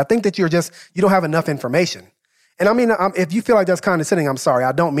ideas you have. I think that you don't have enough information. And I mean, if you feel like that's condescending, I'm sorry.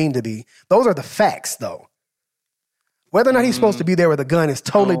 I don't mean to be. Those are the facts, though. Whether or not he's supposed to be there with a gun is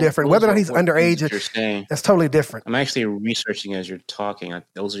totally different. Whether or not he's underage, that's totally different. I'm actually researching as you're talking.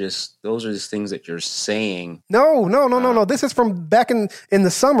 Those are just things that you're saying. No. This is from back in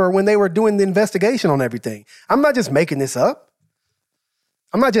the summer when they were doing the investigation on everything. I'm not just making this up.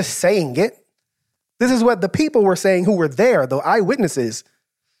 I'm not just saying it. This is what the people were saying who were there, the eyewitnesses.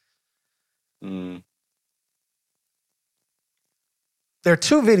 There are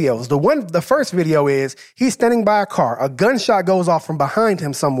two videos. The first video is he's standing by a car. A gunshot goes off from behind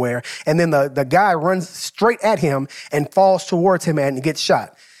him somewhere, and then the guy runs straight at him and falls towards him and gets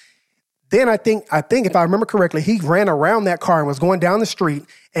shot. Then I think if I remember correctly, he ran around that car and was going down the street,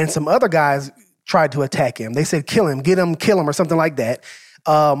 and some other guys tried to attack him. They said, kill him, kill him, or something like that.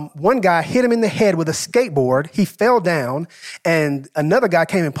 One guy hit him in the head with a skateboard. He fell down, and another guy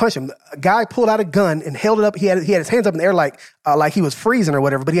came and punched him. A guy pulled out a gun and held it up. He had his hands up in the air like he was freezing or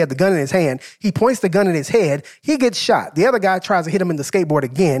whatever, but he had the gun in his hand. He points the gun in his head. He gets shot. The other guy tries to hit him in the skateboard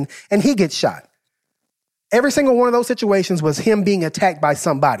again, and he gets shot. Every single one of those situations was him being attacked by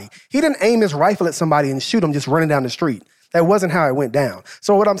somebody. He didn't aim his rifle at somebody and shoot him just running down the street. That wasn't how it went down.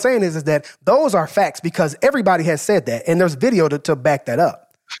 So what I'm saying is that those are facts because everybody has said that, and there's video to back that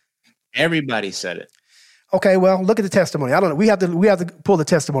up. Everybody said it. Okay, well, look at the testimony. I don't know. We have to pull the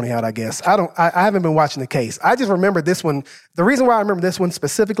testimony out, I guess. I haven't been watching the case. I just remember this one. The reason why I remember this one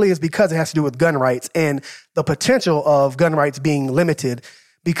specifically is because it has to do with gun rights and the potential of gun rights being limited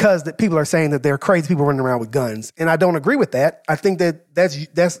because that people are saying that there are crazy people running around with guns. And I don't agree with that. I think that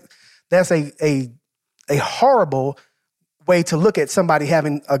that's a horrible way to look at somebody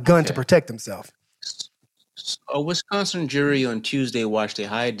having a gun to protect himself. A Wisconsin jury on Tuesday watched a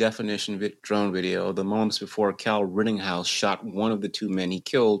high-definition drone video of the moments before Kyle Rittenhouse shot one of the two men he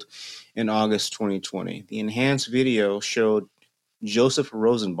killed in August 2020. The enhanced video showed Joseph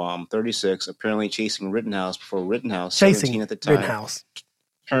Rosenbaum, 36, apparently chasing Rittenhouse before Rittenhouse, 17 at the time,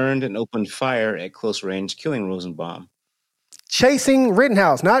 turned and opened fire at close range, killing Rosenbaum. Chasing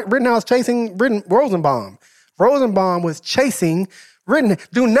Rittenhouse, not Rittenhouse chasing Rosenbaum. Rosenbaum was chasing Rittenhouse.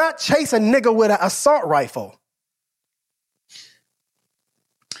 Do not chase a nigga with an assault rifle.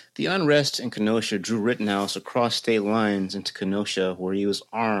 The unrest in Kenosha drew Rittenhouse across state lines into Kenosha, where he was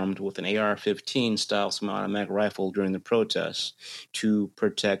armed with an AR-15 style semi-automatic rifle during the protests to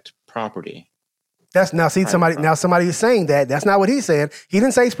protect property. That's now see somebody now somebody is saying that. That's not what he said. He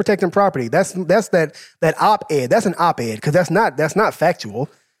didn't say he's protecting property. That's that op-ed. That's an op-ed because that's not factual.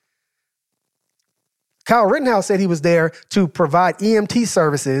 Kyle Rittenhouse said he was there to provide EMT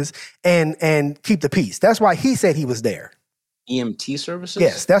services and keep the peace. That's why he said he was there. EMT services?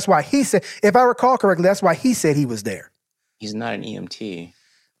 Yes, that's why he said, if I recall correctly, that's why he said he was there. He's not an EMT.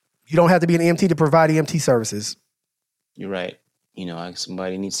 You don't have to be an EMT to provide EMT services. You're right. You know,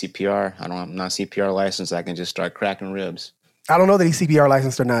 somebody needs CPR. I'm not CPR licensed. I can just start cracking ribs. I don't know that he's CPR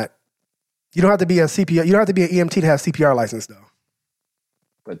licensed or not. You don't have to be a CPR. You don't have to be an EMT to have CPR license, though.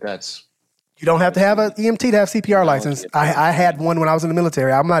 But that's... You don't have to have an EMT to have CPR license. I had one when I was in the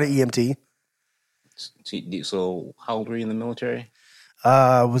military. I'm not an EMT. So how old were you in the military?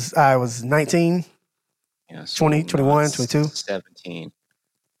 I was 19, yeah, so 20, 21, 22. 17.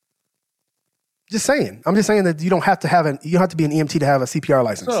 Just saying. I'm just saying that you don't have to be an EMT to have a CPR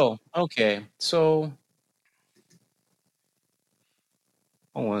license. So, okay. So,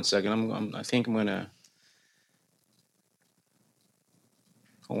 hold on a second. I think I'm going to...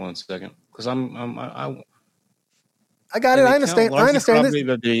 Hold on a second. Because I got it. I understand. I understand this.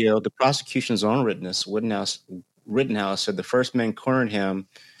 The prosecution's own witness, Rittenhouse said the first man cornered him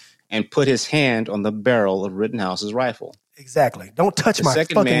and put his hand on the barrel of Rittenhouse's rifle. Exactly. Don't touch my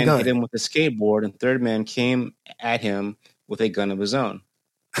fucking gun. The second man hit him with a skateboard, and the third man came at him with a gun of his own.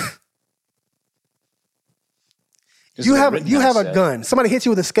 You have a gun. Somebody hits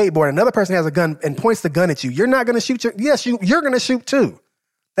you with a skateboard. Another person has a gun and points the gun at you. You're not going to shoot. You're going to shoot too.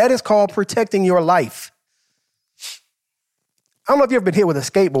 That is called protecting your life. I don't know if you've ever been hit with a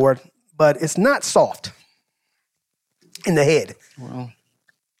skateboard, but it's not soft in the head. Well,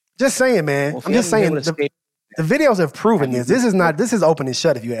 just saying, man. I'm just saying the videos have proven this. This is open and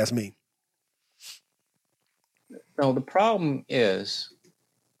shut if you ask me. No, the problem is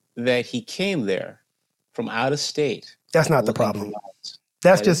that he came there from out of state. That's not the problem.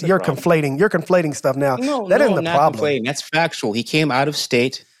 That's just you're conflating stuff now. That isn't the problem. Conflating. That's factual. He came out of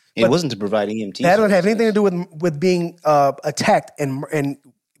state. It wasn't to provide EMT. That doesn't have anything to do with being attacked and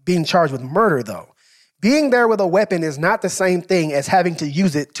being charged with murder, though. Being there with a weapon is not the same thing as having to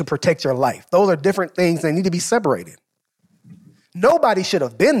use it to protect your life. Those are different things. They need to be separated. Nobody should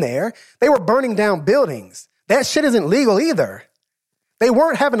have been there. They were burning down buildings. That shit isn't legal either. They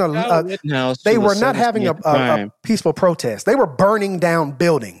weren't having a peaceful protest. They were burning down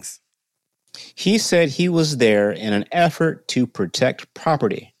buildings. He said he was there in an effort to protect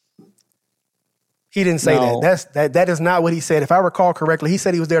property. He didn't say that. That is not what he said. If I recall correctly, he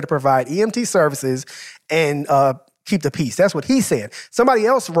said he was there to provide EMT services and keep the peace. That's what he said. Somebody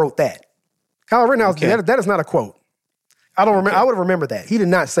else wrote that. Kyle Rittenhouse, that is not a quote. I don't remember. I would remember that. He did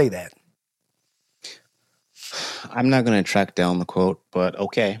not say that. I'm not going to track down the quote, but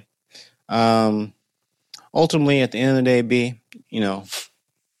okay. Ultimately, at the end of the day, B,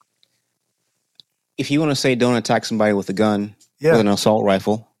 if you want to say don't attack somebody with a gun, with an assault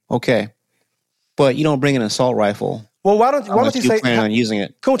rifle, okay. But you don't bring an assault rifle. Well, why don't you say plan on using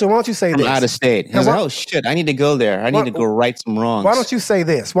it? Kunta, why don't you say this? Out of state. He's like, oh shit, I need to go there. I need to go right some wrongs. Why don't you say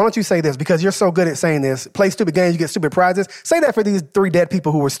this? Because you're so good at saying this. Play stupid games, you get stupid prizes. Say that for these 3 dead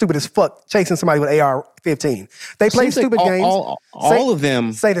people who were stupid as fuck chasing somebody with AR-15. They play stupid games. All of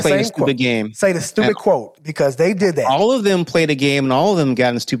them say the played same a stupid game. Say the stupid quote because they did that. All of them played a game and all of them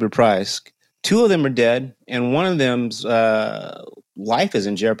got a stupid prize. 2 of them are dead and one of them's life is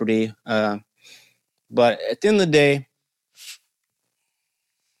in jeopardy. But at the end of the day,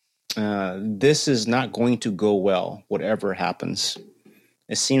 this is not going to go well, whatever happens.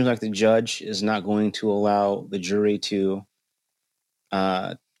 It seems like the judge is not going to allow the jury to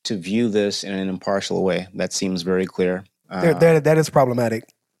view this in an impartial way. That seems very clear. That is problematic.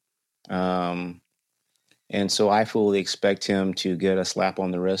 And so I fully expect him to get a slap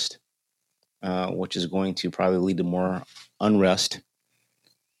on the wrist, which is going to probably lead to more unrest.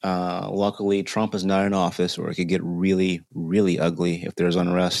 Luckily, Trump is not in office, or it could get really, really ugly if there's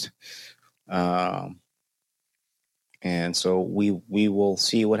unrest. And so we will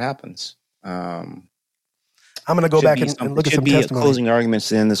see what happens. I'm going to go back and look at some testimony. Should be closing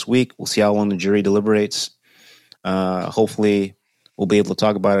arguments in this week. We'll see how long the jury deliberates. Hopefully, we'll be able to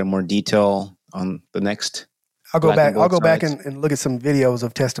talk about it in more detail on the next. I'll go back and look at some videos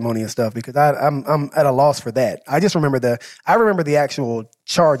of testimony and stuff, because I'm at a loss for that. I just remember the actual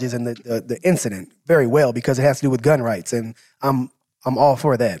charges and the incident very well, because it has to do with gun rights, and I'm all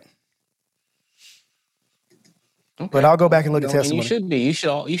for that. Okay. But I'll go back and look at testimony. You should be.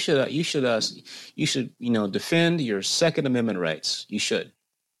 You should defend your Second Amendment rights. You should.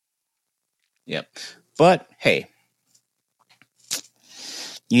 Yep. But hey,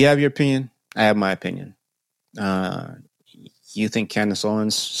 you have your opinion. I have my opinion. You think Candace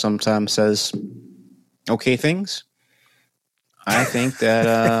Owens sometimes says okay things? I think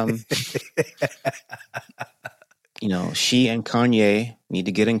that she and Kanye need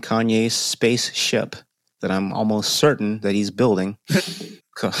to get in Kanye's spaceship that I'm almost certain that he's building.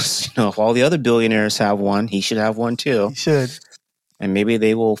 Because if all the other billionaires have one, he should have one too. He should. And maybe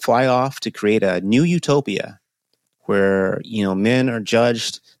they will fly off to create a new utopia where men are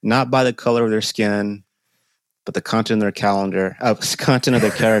judged not by the color of their skin, but the content of their calendar, content of their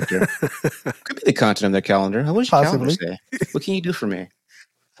character. Could be the content of their calendar. What does your calendar say? What can you do for me?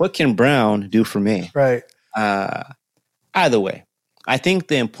 What can Brown do for me? Right. Either way, I think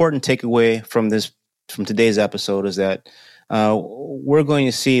the important takeaway from today's episode is that we're going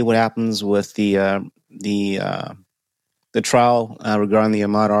to see what happens with the trial regarding the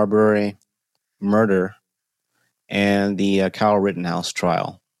Ahmaud Arbery murder and the Kyle Rittenhouse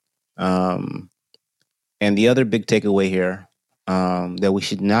trial. And the other big takeaway here that we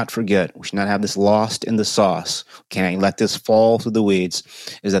should not forget, we should not have this lost in the sauce, can't let this fall through the weeds,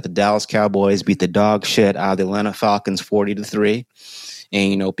 is that the Dallas Cowboys beat the dog shit out of the Atlanta Falcons 40-3.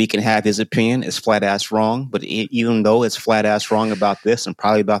 And, he can have his opinion. It's flat ass wrong. But even though it's flat ass wrong about this and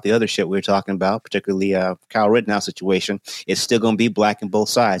probably about the other shit we were talking about, particularly Kyle Rittenhouse situation, it's still going to be black on both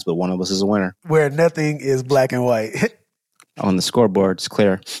sides. But one of us is a winner. Where nothing is black and white. On the scoreboard, it's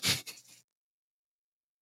clear.